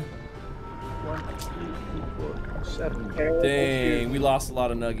 man. 1, 2, 3, 4, 7. Dang, we lost a lot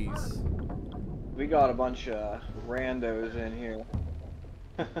of nuggies. We got a bunch of randos in here.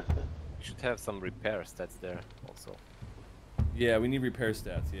 You should have some repair stats there also. Yeah, we need repair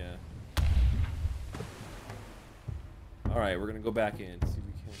stats, yeah. Alright, we're gonna go back in. See if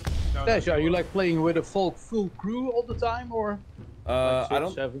we can. No, Stash, are you like playing with a full crew all the time, or? I Like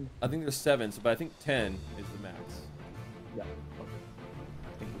don't. 7? I think there's 7, but I think 10 is the max. Yeah.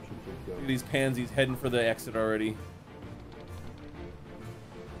 I think we should just go. Look at these pansies heading for the exit already.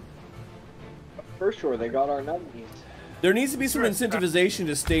 For sure, they got our nuggies. There needs to be some incentivization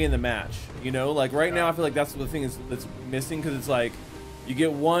to stay in the match. You know, like right now, I feel like that's the thing that's missing, because it's like you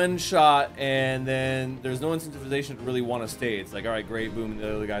get one shot and then there's no incentivization to really want to stay. It's like, all right, great, boom, and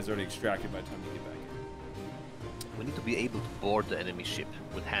the other guy's already extracted by the time you get back We need to be able to board the enemy ship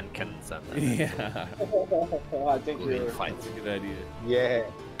with hand cannons and in. Yeah, I think go in you're. fight. that's a good idea. Yeah.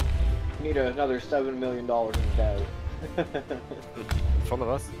 Need another $7 million in cash. In front of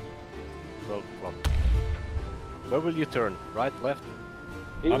us. Well, where will you turn? Right, left?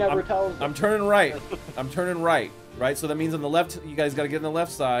 He never tells I'm us. turning right. I'm turning right. Right, so that means on the left, you guys got to get on the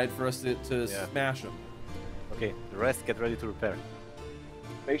left side for us to Yeah. smash them. Okay, the rest get ready to repair.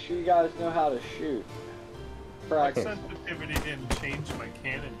 Make sure you guys know how to shoot. My Practice. sensitivity didn't change my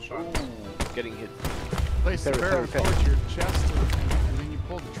cannon shot. Getting hit. Place the barrel towards your chest, and then you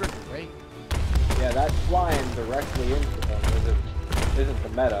pull the trigger, right? Yeah, that flying directly into them isn't the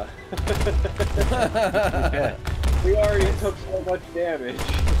meta. Yeah. We already took so much damage.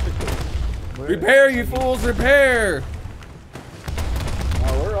 Repair, you fools, repair!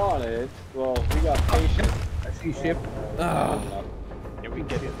 Oh, we're on it. Well, we got patience. I see ship. Ah. Yeah, we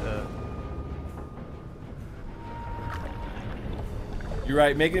get it. You're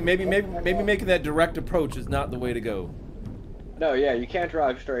right. Maybe making that direct approach is not the way to go. No, yeah, you can't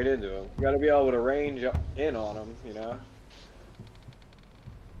drive straight into them. You gotta be able to range in on them, you know?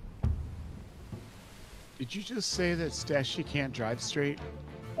 Did you just say that Stashy can't drive straight?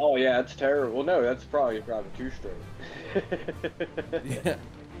 Oh, yeah, it's terrible. Well, no, that's probably driving too straight. Yeah.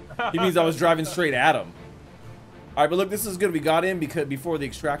 He means I was driving straight at him. All right, but look, this is good. We got in because before the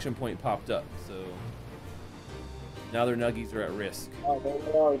extraction point popped up, so now their nuggies are at risk. Oh,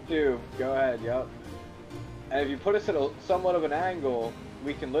 there are too. Go ahead, yep. And if you put us at somewhat of an angle,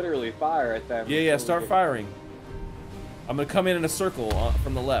 we can literally fire at them. Yeah, until start we get- firing. I'm gonna come in a circle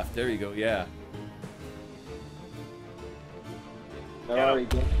from the left. There you go. Yeah. They're already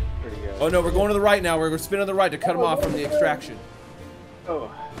getting pretty good. Oh no, we're going to the right now. We're spinning to the right to cut them off from the extraction. Oh.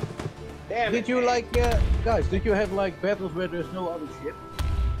 Damn it. Did you like, guys? Did you have like battles where there's no other ship?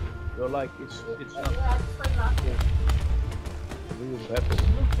 So like it's not Yeah, it's quite not good. real battle.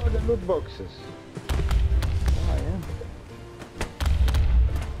 Look for the loot boxes. Oh, I am.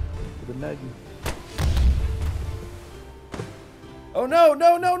 The Maggie. Oh no,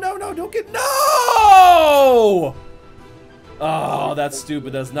 no, no, no, no, don't get, no! Oh, that's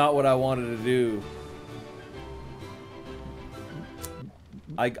stupid. That's not what I wanted to do.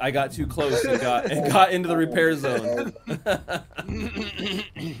 I got too close and got into the repair zone.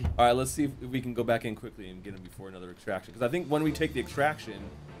 All right, let's see if we can go back in quickly and get them before another extraction. Because I think when we take the extraction,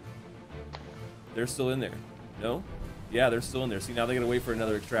 they're still in there. No? Yeah, they're still in there. See, now they gotta wait for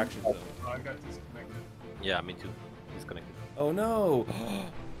another extraction zone. Oh, I got disconnected. Yeah, me too. Disconnected. Oh no!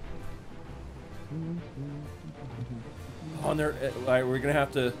 On there, right, we're gonna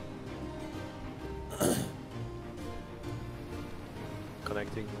have to.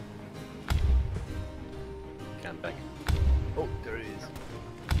 Connecting. Can't back. Oh, there it is.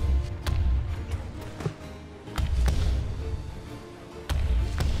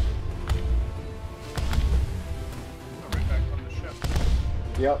 Oh, right back on the ship.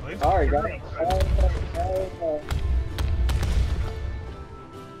 Yep. Alright, guys.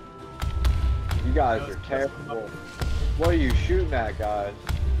 You guys are terrible. What are you shooting at, guys?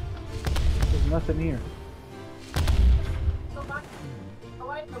 There's nothing here. Go back.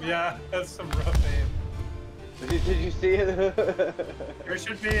 Away from Yeah, that's some rough aim. Did you see it? There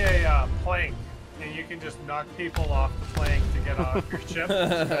should be a plank, and you can just knock people off the plank to get off your ship, so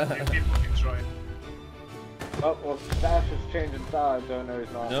that new people can join. Oh, well, Stash is changing sides, so no,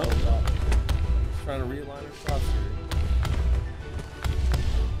 he's not. No. He's not. Trying to realign our shots here.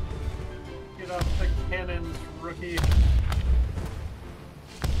 Get off the cannons, rookie.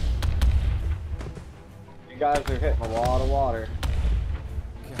 You guys are hitting a lot of water.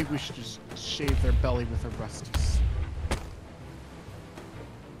 I think we should just shave their belly with a rusties.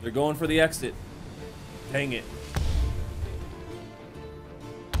 They're going for the exit. Dang it.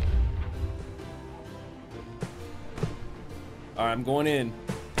 All right, I'm going in.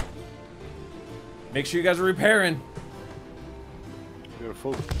 Make sure you guys are repairing. We're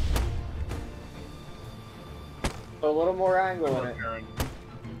full. So a little more angle in it.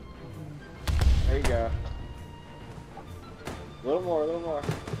 There you go. A little more, a little more.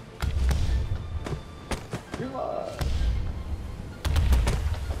 Too much.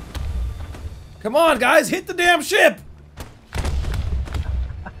 Come on, guys, hit the damn ship!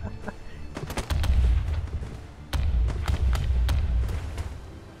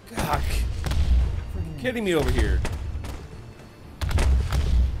 God, freaking kidding me over here.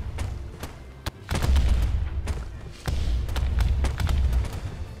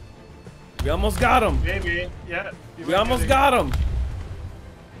 We almost got him. Maybe, yeah. We almost got him.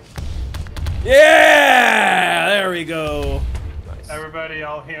 Yeah, there we go. Nice. Everybody,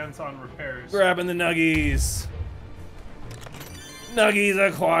 all hands on repairs. Grabbing the nuggies. Nuggies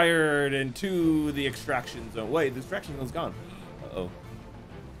acquired into the extraction zone. Wait, the extraction zone's gone. Uh-oh.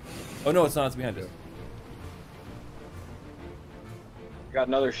 Oh no, it's not. It's behind us. Got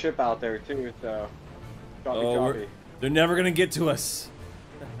another ship out there too, so. Choppy. They're never gonna get to us.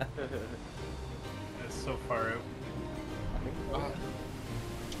 It's so far out.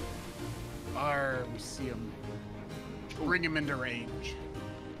 We see him. Bring him into range.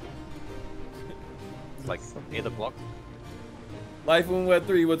 It's like 8 o'clock. Life in Web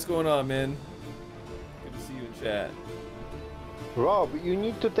 3, what's going on, man? Good to see you in chat. Rob, you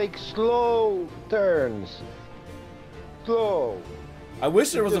need to take slow turns. Slow. I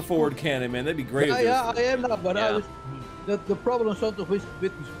wish there was a forward cannon, man. That'd be great. if there Yeah, was- I am not, but I Yeah. was, the problem sort of with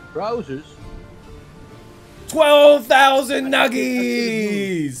these browsers. 12,000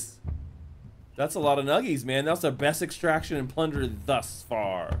 nuggies! That's a lot of nuggies, man. That's the best extraction and plunder thus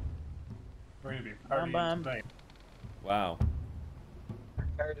far. We're gonna be partying Bam, bam. tonight. Wow.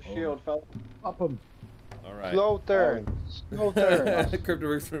 Carry the shield, fella. Pop them. All right. Slow turns. Slow turns. Crypto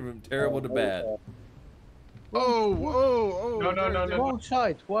works from terrible to bad. Oh. No. Wrong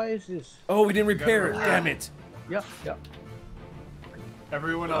side. Why is this? Oh, we didn't repair it. Yeah. Damn it. Yeah.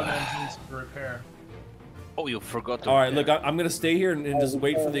 Everyone on engines to repair. Oh, you forgot to. All right, look, I'm going to stay here and just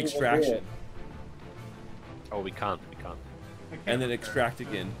wait for the extraction. Oh, we can't. And then extract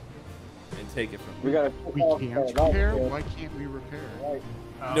again. And take it from We gotta. We can't repair? Why can't we repair?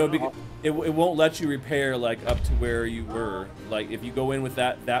 No, because it won't let you repair like up to where you were. Like if you go in with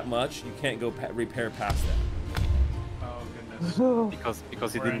that much, you can't go repair past that. Oh goodness.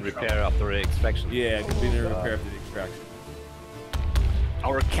 Because he We're didn't in trouble. repair after the extraction. Yeah, because we didn't repair after the extraction.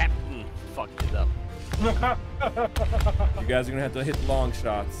 Our captain fucked it up. You guys are gonna have to hit long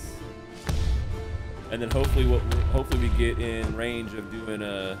shots, and then hopefully we get in range of doing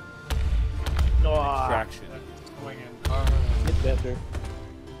a extraction. Going in. Get better.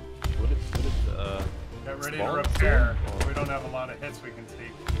 Would it Get ready to spawn repair. soon, or- We don't have a lot of hits we can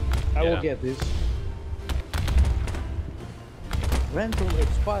take. I will Yeah. get this. Rental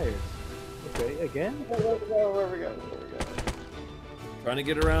expired. Okay, again? Where we go? Trying to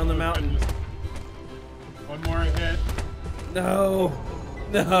get around the mountain. One more hit. No.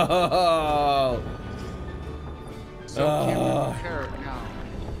 No. So can we repair it now?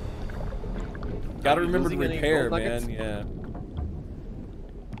 Gotta Are you remember to losing any repair, gold man. nuggets? Yeah.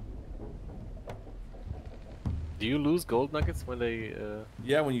 Do you lose gold nuggets when they?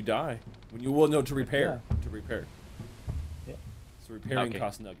 Yeah, when you die. When you will know to repair. To repair. Yeah. So repairing Okay.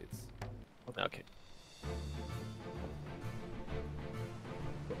 costs nuggets. Okay.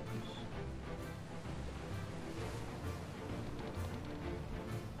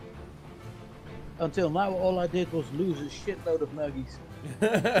 Until now, all I did was lose a shitload of nuggies.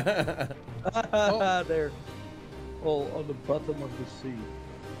 They're all on the bottom of the sea.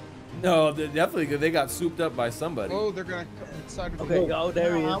 No, they're definitely they got souped up by somebody. Oh, they're gonna come inside of the Okay, boat. oh,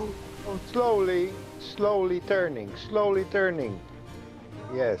 there he is. Oh, slowly turning, slowly turning.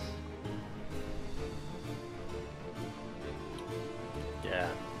 Yes. Yeah.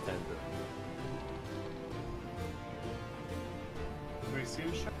 And, Do we see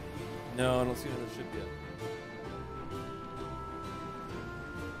the ship? No, I don't see another ship yet.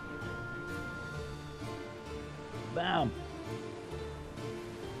 Bam.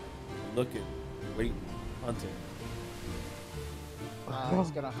 Looking, waiting, hunting.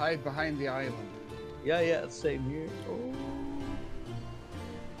 He's gonna hide behind the island. Yeah, same here. Oh.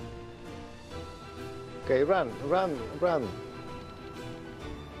 Okay, run.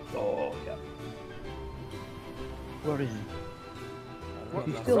 Oh, yeah. Where is he? What?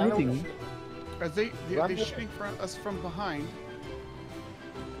 He's still hitting me. Are they Run. shooting us from behind?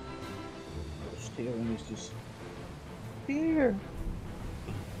 Steering is just here.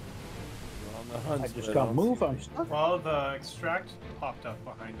 We're on the hunt, I just but can't don't move. see I'm stuck. Well, the extract popped up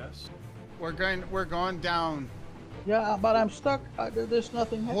behind us. We're going down. Yeah, but I'm stuck. There's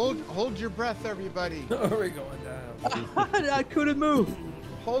nothing happening. Hold your breath, everybody. Are we going down? I couldn't move.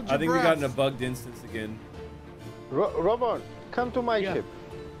 Hold your I think breath. we got in a bugged instance again. Robon, come to my Yeah. ship.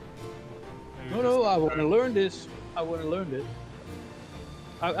 Maybe No, just- I want to learn this. I want to learn it.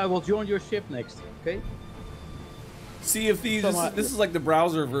 I will join your ship next, okay? Sea of Thieves. This is like the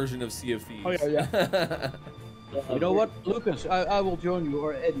browser version of Sea of Thieves. Oh, yeah. You know what, Lucas? I will join you,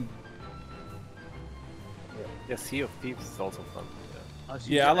 or Eddie. yeah, Sea of Thieves is also fun. Yeah.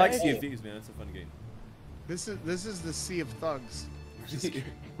 Yeah, I like Hey. Sea of Thieves, man. It's a fun game. This is the Sea of Thugs.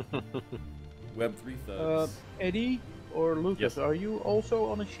 Web 3 thugs. Eddie or Lucas, Yes. are you also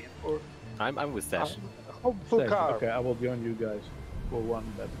on a ship? Or I'm with Stash. Hopeful car. Okay, I will join you guys for one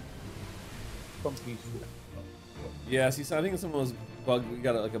that come peaceful. Yeah, see, so I think someone was bugged. We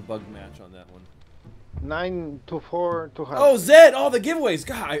got like a bug match on that one. 9 to 4 to Oh, Zed! Oh, the giveaways!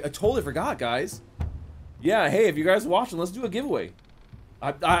 God, I totally forgot, guys. Yeah, hey, if you guys are watching, let's do a giveaway.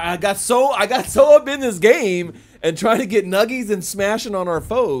 I got so up in this game and trying to get nuggies and smashing on our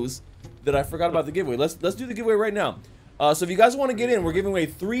foes that I forgot about the giveaway. Let's do the giveaway right now. So if you guys want to get in, we're giving away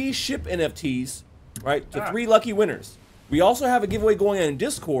 3 ship NFTs, right, to 3 lucky winners. We also have a giveaway going on in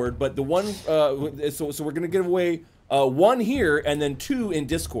Discord, but the one so we're gonna give away 1 here and then 2 in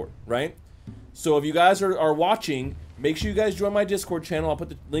Discord, right? So if you guys are watching, make sure you guys join my Discord channel. I'll put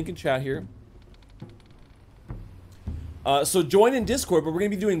the link in chat here. So join in Discord, but we're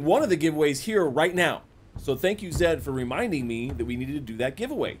going to be doing one of the giveaways here right now. So thank you, Zed, for reminding me that we needed to do that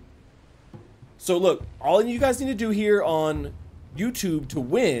giveaway. So look, all you guys need to do here on YouTube to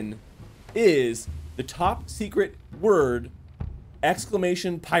win is the top secret word,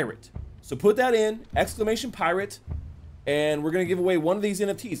 _pirate. So put that in, !pirate, and we're going to give away one of these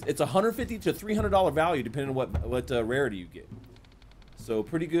NFTs. It's $150 to $300 value, depending on what rarity you get. So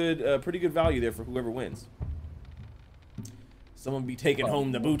pretty good value there for whoever wins. Someone be taking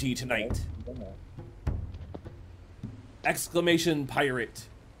home the booty tonight. !pirate.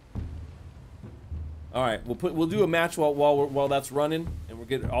 All right, we'll do a match while that's running, and we'll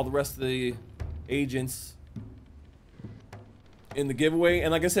get all the rest of the agents in the giveaway.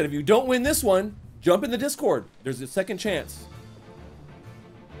 And like I said, if you don't win this one, jump in the Discord. There's a second chance.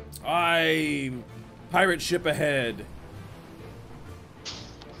 Pirate ship ahead.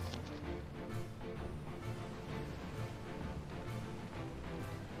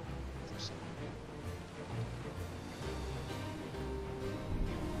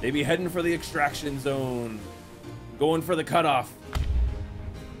 They be heading for the extraction zone. Going for the cutoff.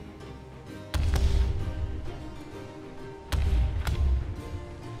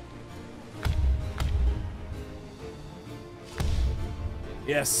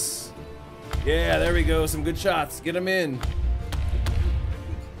 Yes. Yeah, there we go. Some good shots. Get them in.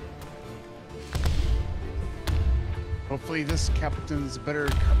 Hopefully this captain's a better.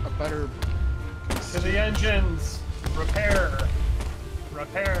 To the engines! Repair!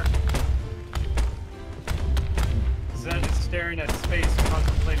 Zed is staring staring at space,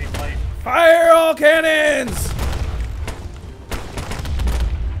 contemplating life. Fire all cannons!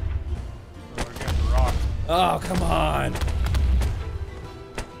 We're getting rocked. Oh, come on.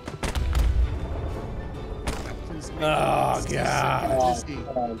 Oh, God.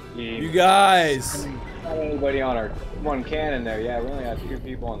 You guys. Not anybody on our one cannon there. Yeah, we only had 2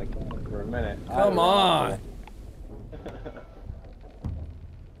 people on the cannon for a minute. Come on.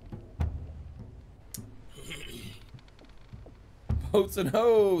 Boats and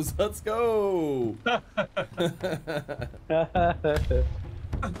hoes, let's go. I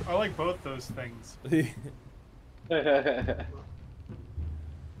like both those things.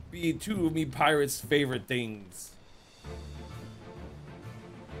 Be two of me pirates' favorite things.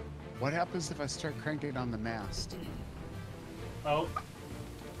 What happens if I start cranking on the mast? Oh.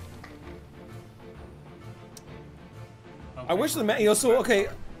 I wish the so okay.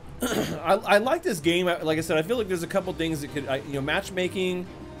 I like this game. Like I said, I feel like there's a couple things that could, matchmaking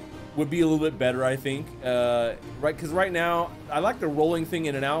would be a little bit better. I think, right? Because right now, I like the rolling thing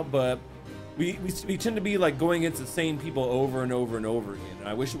in and out, but we tend to be like going against the same people over and over and over again. And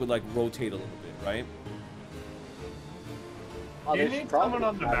I wish it would like rotate a little bit, right? Oh, Do you need someone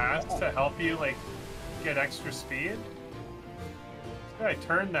on the mast to help you like get extra speed? If I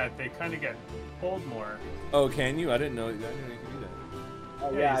turn that, they kind of get pulled more. Oh, can you? I didn't know you could do that.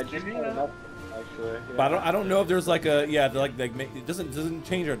 Oh, yeah, I just got enough, actually. Yeah. But I don't know if there's like a it doesn't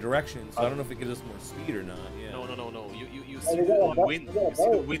change our direction, so I don't know if it gives us more speed or not. Yeah. No. You see the wind. You see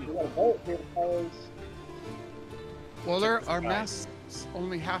the wind. Well, our masts,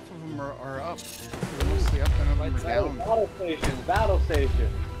 only half of them are up. They're mostly up and them are down. Battle station, battle station.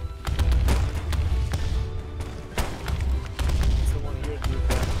 Someone here do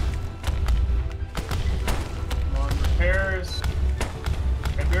that. Come on, repairs.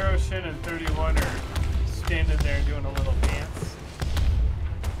 Ibero, Shin, and 31 are standing there doing a little dance.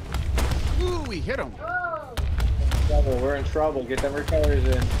 Ooh, we hit them. We're in trouble. Get them repairs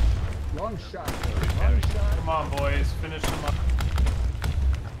in. Long shot. Come on, boys, finish them up.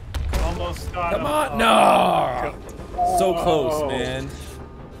 Almost got Come him. on, Oh. no! So close, man.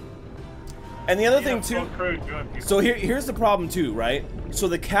 And the other thing Yeah, too. full crew doing people. So here's the problem too, right? So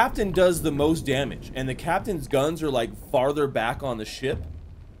the captain does the most damage, and the captain's guns are like farther back on the ship,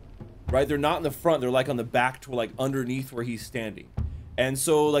 right? They're not in the front; they're like on the back to like underneath where he's standing. And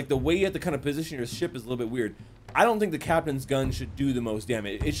so like the way you have to kind of position your ship is a little bit weird. I don't think the captain's gun should do the most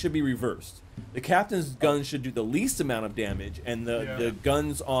damage. It should be reversed. The captain's gun should do the least amount of damage, and the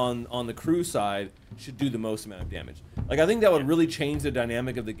guns on the crew side should do the most amount of damage. Like, I think that would really change the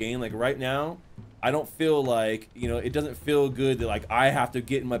dynamic of the game. Like, right now, I don't feel like, it doesn't feel good that, like, I have to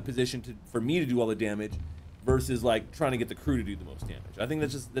get in my position for me to do all the damage versus, like, trying to get the crew to do the most damage. I think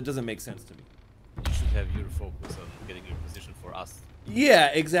that doesn't make sense to me. You should have your focus on getting your position for us. Yeah,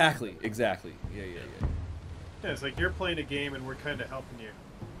 exactly. Yeah. Yeah, it's like you're playing a game and we're kind of helping you.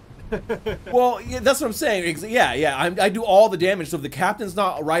 Well, yeah, that's what I'm saying. Yeah. I do all the damage. So if the captain's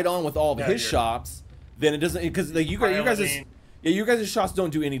not right on with all of his shots, then it doesn't. Because like, you guys' shots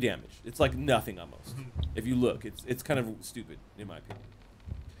don't do any damage. It's like nothing almost. If you look, it's kind of stupid in my opinion.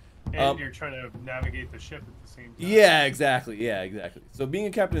 And you're trying to navigate the ship at the same time. Yeah, exactly. So being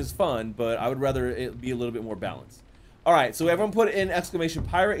a captain is fun, but I would rather it be a little bit more balanced. All right, so everyone put in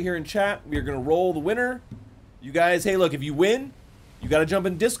 !pirate here in chat. We are gonna roll the winner. You guys, hey, look, if you win, you got to jump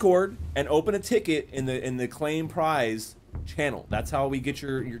in Discord and open a ticket in the claim prize channel. That's how we get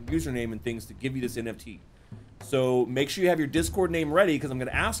your username and things to give you this NFT. So make sure you have your Discord name ready because I'm going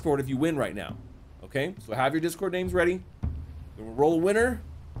to ask for it if you win right now. Okay? So have your Discord names ready. We'll roll a winner.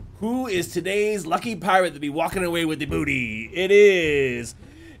 Who is today's lucky pirate to be walking away with the booty? It's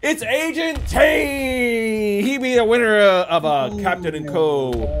Agent Tay. He be the winner of a Captain &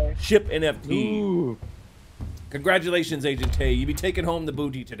 Co. ship NFT. Ooh. Congratulations, Agent Tay. You be taking home the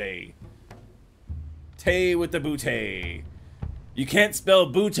booty today. Tay with the booty. You can't spell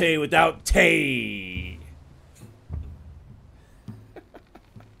booty without Tay.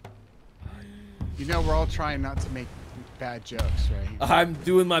 We're all trying not to make bad jokes, right? I'm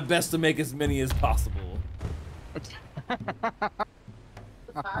doing my best to make as many as possible.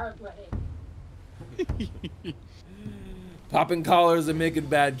 Popping collars and making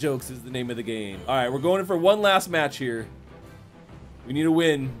bad jokes is the name of the game. All right, we're going in for one last match here. We need a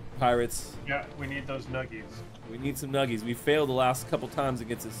win, Pirates. Yeah, we need those nuggies. We need some nuggies. We failed the last couple times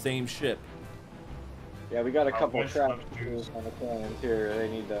against the same ship. Yeah, we got a couple traps on the cannons here. They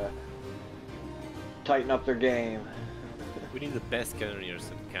need to tighten up their game. We need the best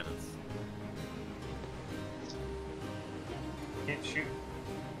cannoneers and cannons. Can't shoot.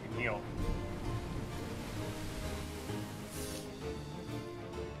 You kneel.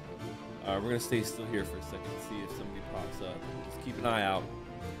 All right, we're gonna stay still here for a second to see if somebody pops up. Just keep an eye out.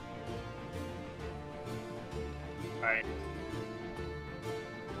 Alright.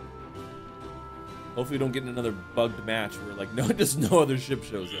 Hopefully, we don't get in another bugged match where like just no other ship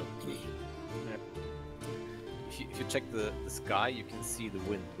shows up. If you check the sky, you can see the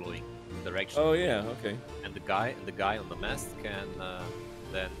wind blowing in the direction. Oh yeah, okay. And the guy on the mast can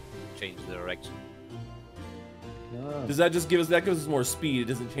then change the direction. Ah. Does that just give us more speed? It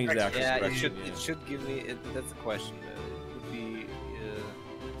doesn't change the actual Yeah, direction. it should give me. That's a question. It would be.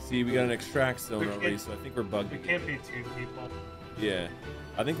 See, we got an extract zone We already, can't- so I think we're bugged We again. can't be two people. Yeah,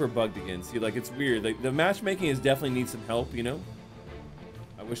 I think we're bugged again. See, like it's weird. Like the matchmaking is definitely needs some help. You know,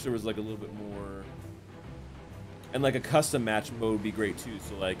 I wish there was like a little bit more, and like a custom match mode would be great too.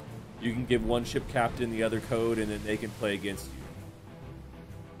 So like you can give one ship captain the other code, and then they can play against you.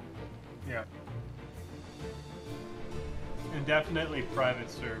 Yeah. And definitely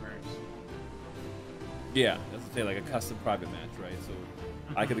private servers. Yeah, that's the thing, like a custom private match, right? So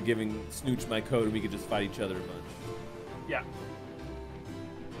I could have given Snooch my code, and we could just fight each other a bunch. Yeah.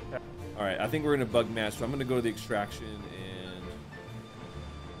 All right, I think we're in a bug match, so I'm gonna go to the extraction and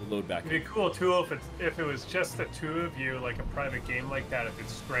we'll load back. It'd be cool too if it was just the two of you, like a private game like that. If it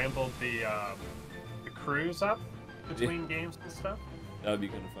scrambled the crews up between games and stuff. That would be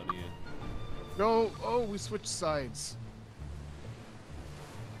kind of funny. Yeah. No, oh, we switched sides.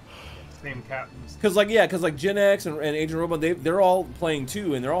 Same captains. Cause like Gen X and Agent Robot, they're all playing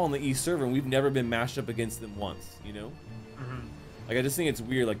too, and they're all on the East server, and we've never been matched up against them once. You know. Mm-hmm. Like I just think it's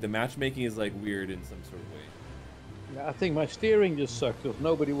weird. Like the matchmaking is like weird in some sort of way. Yeah, I think my steering just sucks because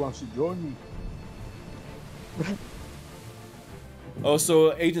nobody wants to join me. Oh,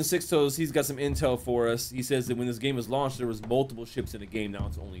 so Agent Six Toes, he's got some intel for us. He says that when this game was launched, there was multiple ships in a game. Now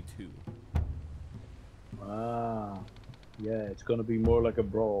it's only 2. Ah, yeah, it's gonna be more like a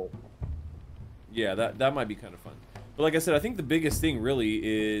brawl. Yeah, that might be kind of fun. But like I said, I think the biggest thing really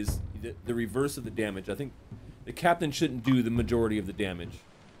is the reverse of the damage. I think the captain shouldn't do the majority of the damage.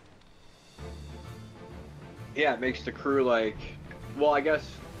 Yeah, it makes the crew like, well, I guess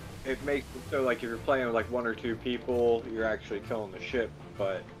it makes it so like if you're playing with like 1 or 2 people, you're actually killing the ship.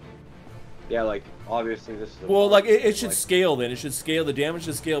 But yeah, like obviously this is. Well, like it should scale then. It should scale. The damage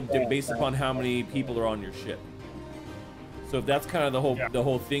should scale based upon how many people are on your ship. So if that's kind of the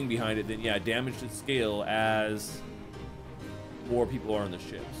whole thing behind it, then yeah, damage should scale as more people are on the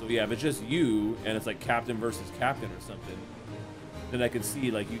ship. So yeah, if it's just you and it's like captain versus captain or something, then I could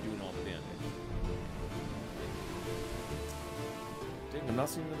see like you doing all the damage. Dang, I'm not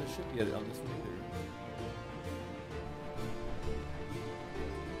seeing another ship yet on this one either.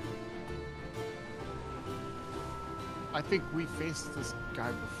 I think we faced this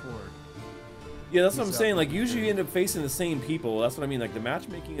guy before. Yeah, that's what I'm He's saying. up. Like usually you end up facing the same people. That's what I mean. Like the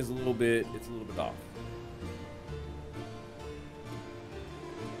matchmaking is a little bit off.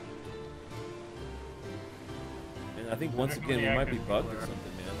 And I think once again we might be bugged or something,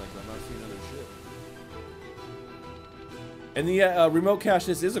 man. Like I'm not seeing another ship. And the remote cache,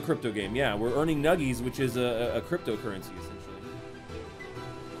 this is a crypto game. Yeah, we're earning nuggies, which is a cryptocurrency essentially.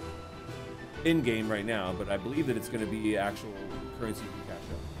 In game right now, but I believe that it's going to be actual currency you can cash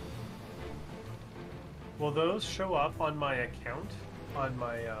out. Will those show up on my account? On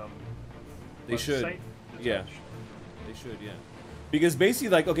my They should. website? Yeah. They should, yeah. Because basically,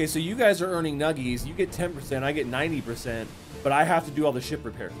 like, okay, so you guys are earning nuggies. You get 10%, I get 90%, but I have to do all the ship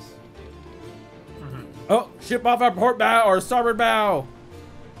repairs. Mm-hmm. Oh, ship off our port bow or starboard bow.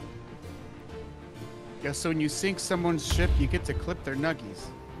 Yeah, so when you sink someone's ship, you get to clip their nuggies.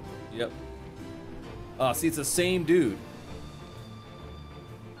 Yep. See, it's the same dude.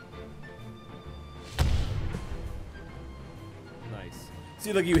 Nice.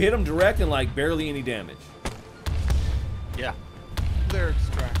 See, like, you hit him direct and, like, barely any damage. Yeah. They're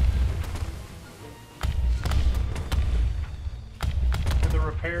extract. And the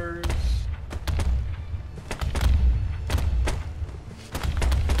repairs.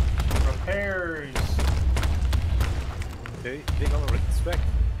 Repairs. They gonna respect.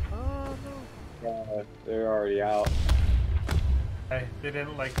 They're already out. Hey, they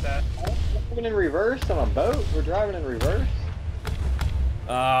didn't like that. Driving in reverse on a boat? We're driving in reverse?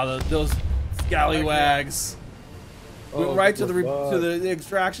 Those scallywags. Oh, Went right to what the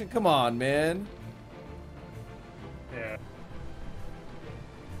extraction. Come on, man. Yeah.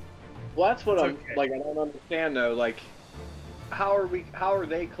 Well, that's what It's I'm okay. like. I don't understand though. Like, how are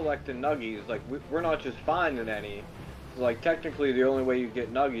they collecting nuggies? Like, we're not just finding any. Like, technically, the only way you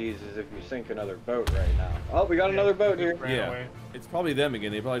get nuggies is if you sink another boat right now. Oh, we got Yeah, another boat they here. ran Yeah. away. It's probably them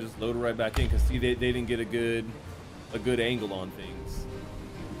again. They probably just loaded right back in because see, they didn't get a good angle on things.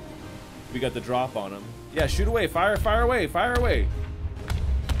 We got the drop on him. Yeah, shoot away. Fire away. Fire away.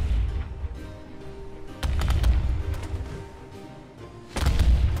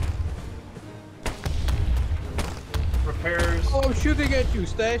 Repairs. Oh, I'm shooting at you,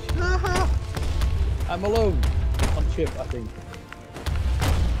 Stash. I'm alone. On ship, I think.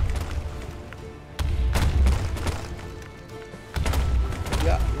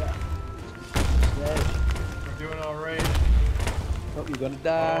 Yeah. Stash. We're doing all right. Oh, you're gonna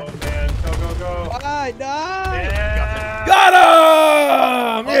die. Oh man, go. Die! Yeah. Got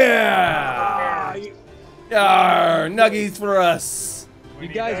him! Yeah! Yarr, nuggies for us. We You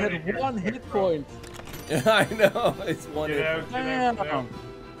need guys out had of here. 1 hit point. I know. It's one Get hit. out, get out, get out.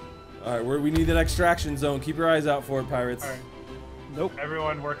 All right, we need an extraction zone. Keep your eyes out for it, pirates. All right. Nope.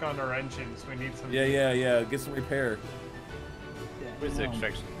 Everyone work on our engines. We need some. Yeah. Get some repair. Where's the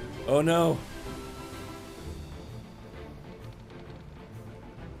extraction? Oh no.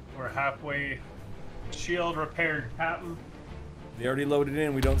 We're halfway. Shield repaired, Captain. They already loaded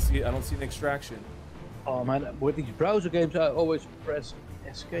in. We don't see. I don't see an extraction. Oh man, with these browser games, I always press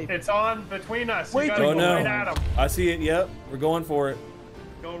escape. It's on between us. Wait, You gotta oh go no. right at him. I see it. Yep. We're going for it.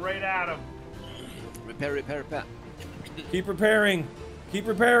 Go right at him. Repair. Keep repairing. Keep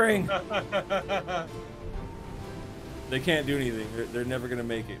repairing. They can't do anything. They're never gonna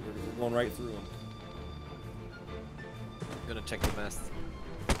make it. We're going right through them. I'm gonna check the mast.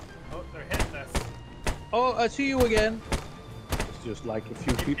 Oh, they're hitting us. Oh, I see you again. It's just like a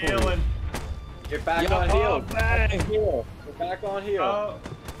few Keep people. healing. Get back Yeah, on oh, heel. bang. Heel. Get back on heel. Oh,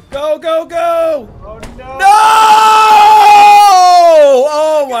 Go! oh no. No!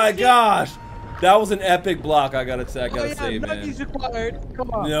 Oh my gosh. That was an epic block. I gotta say, Nuggies man. acquired.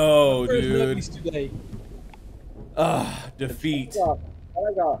 Come on. No, First dude. nuggies today. Defeat.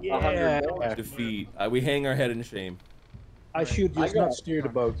 I got Yeah. 100 more. Defeat. We hang our head in shame. I should just not steer the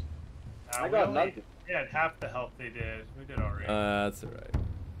boat. I we got only nothing. had half the help they did. We did all right. That's all right.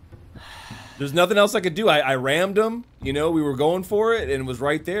 There's nothing else I could do. I rammed them. You know, we were going for it, and it was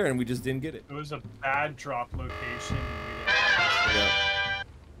right there, and we just didn't get it. It was a bad drop location. Yeah.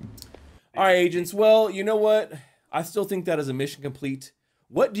 All right, agents. Well, you know what? I still think that is a mission complete.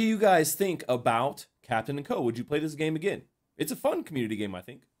 What do you guys think about Captain and Co? Would you play this game again? It's a fun community game, I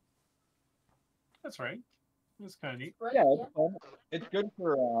think. That's right. It's kind of neat. Yeah, it's fun. It's good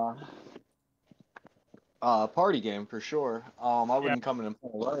for party game for sure. I wouldn't come in and play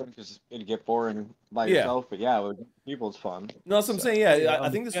alone because it'd get boring by Yeah. yourself. But yeah, with people, it's fun. No, that's what I'm saying. Yeah, yeah, I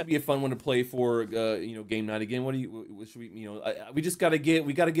think this would be a fun one to play for, game night again. What should we, we just gotta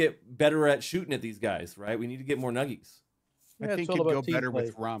get better at shooting at these guys, right? We need to get more nuggies. I Yeah, think it's all it'd go about team better play.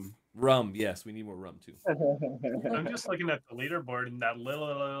 with rum. Rum, yes, we need more rum too. I'm just looking at the leaderboard, and that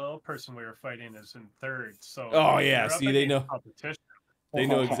little person we were fighting is in third. So. Oh, yeah, they're up see, they against know. Competition. They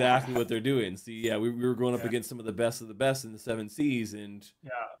know exactly what they're doing. See, yeah, we were going up against some of the best of the best in the 7 Seas, and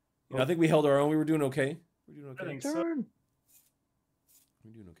Yeah. I think we held our own. We were doing okay. I think so. Turn.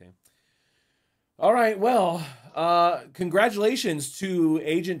 We're doing okay. All right. Well, congratulations to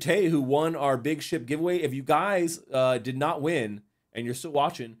Agent Tay, who won our big ship giveaway. If you guys did not win and you're still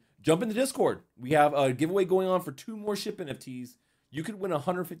watching, jump in the Discord. We have a giveaway going on for 2 more ship NFTs. You could win a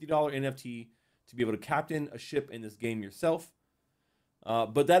 $150 NFT to be able to captain a ship in this game yourself.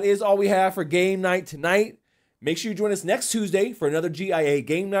 But that is all we have for game night tonight. Make sure you join us next Tuesday for another GIA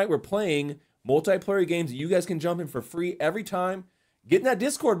game night. We're playing multiplayer games that you guys can jump in for free every time. Get in that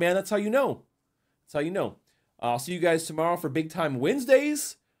Discord, man. That's how you know. That's how you know. I'll see you guys tomorrow for Big Time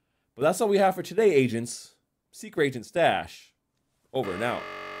Wednesdays. But that's all we have for today, agents. Secret Agent Stash. Over and out.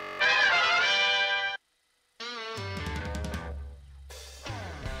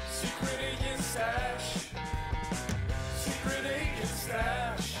 Secret Agent Stash. Secret Agent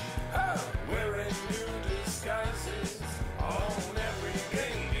Stash. Oh, wearing new disguises on every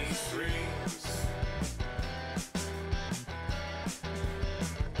game he streams.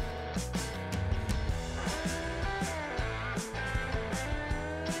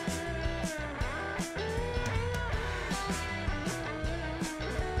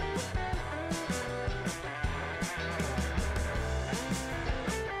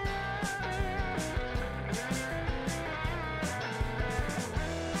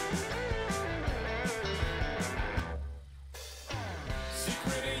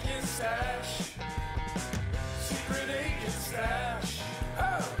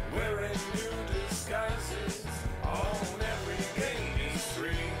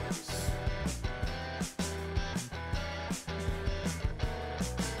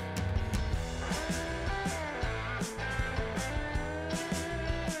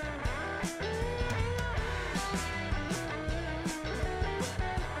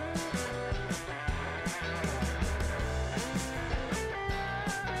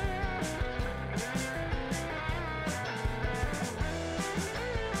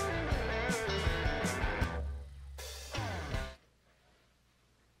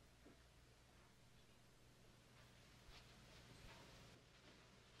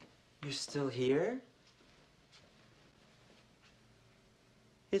 You're still here?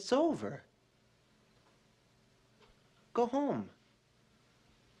 It's over. Go home.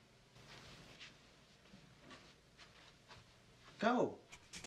 Go.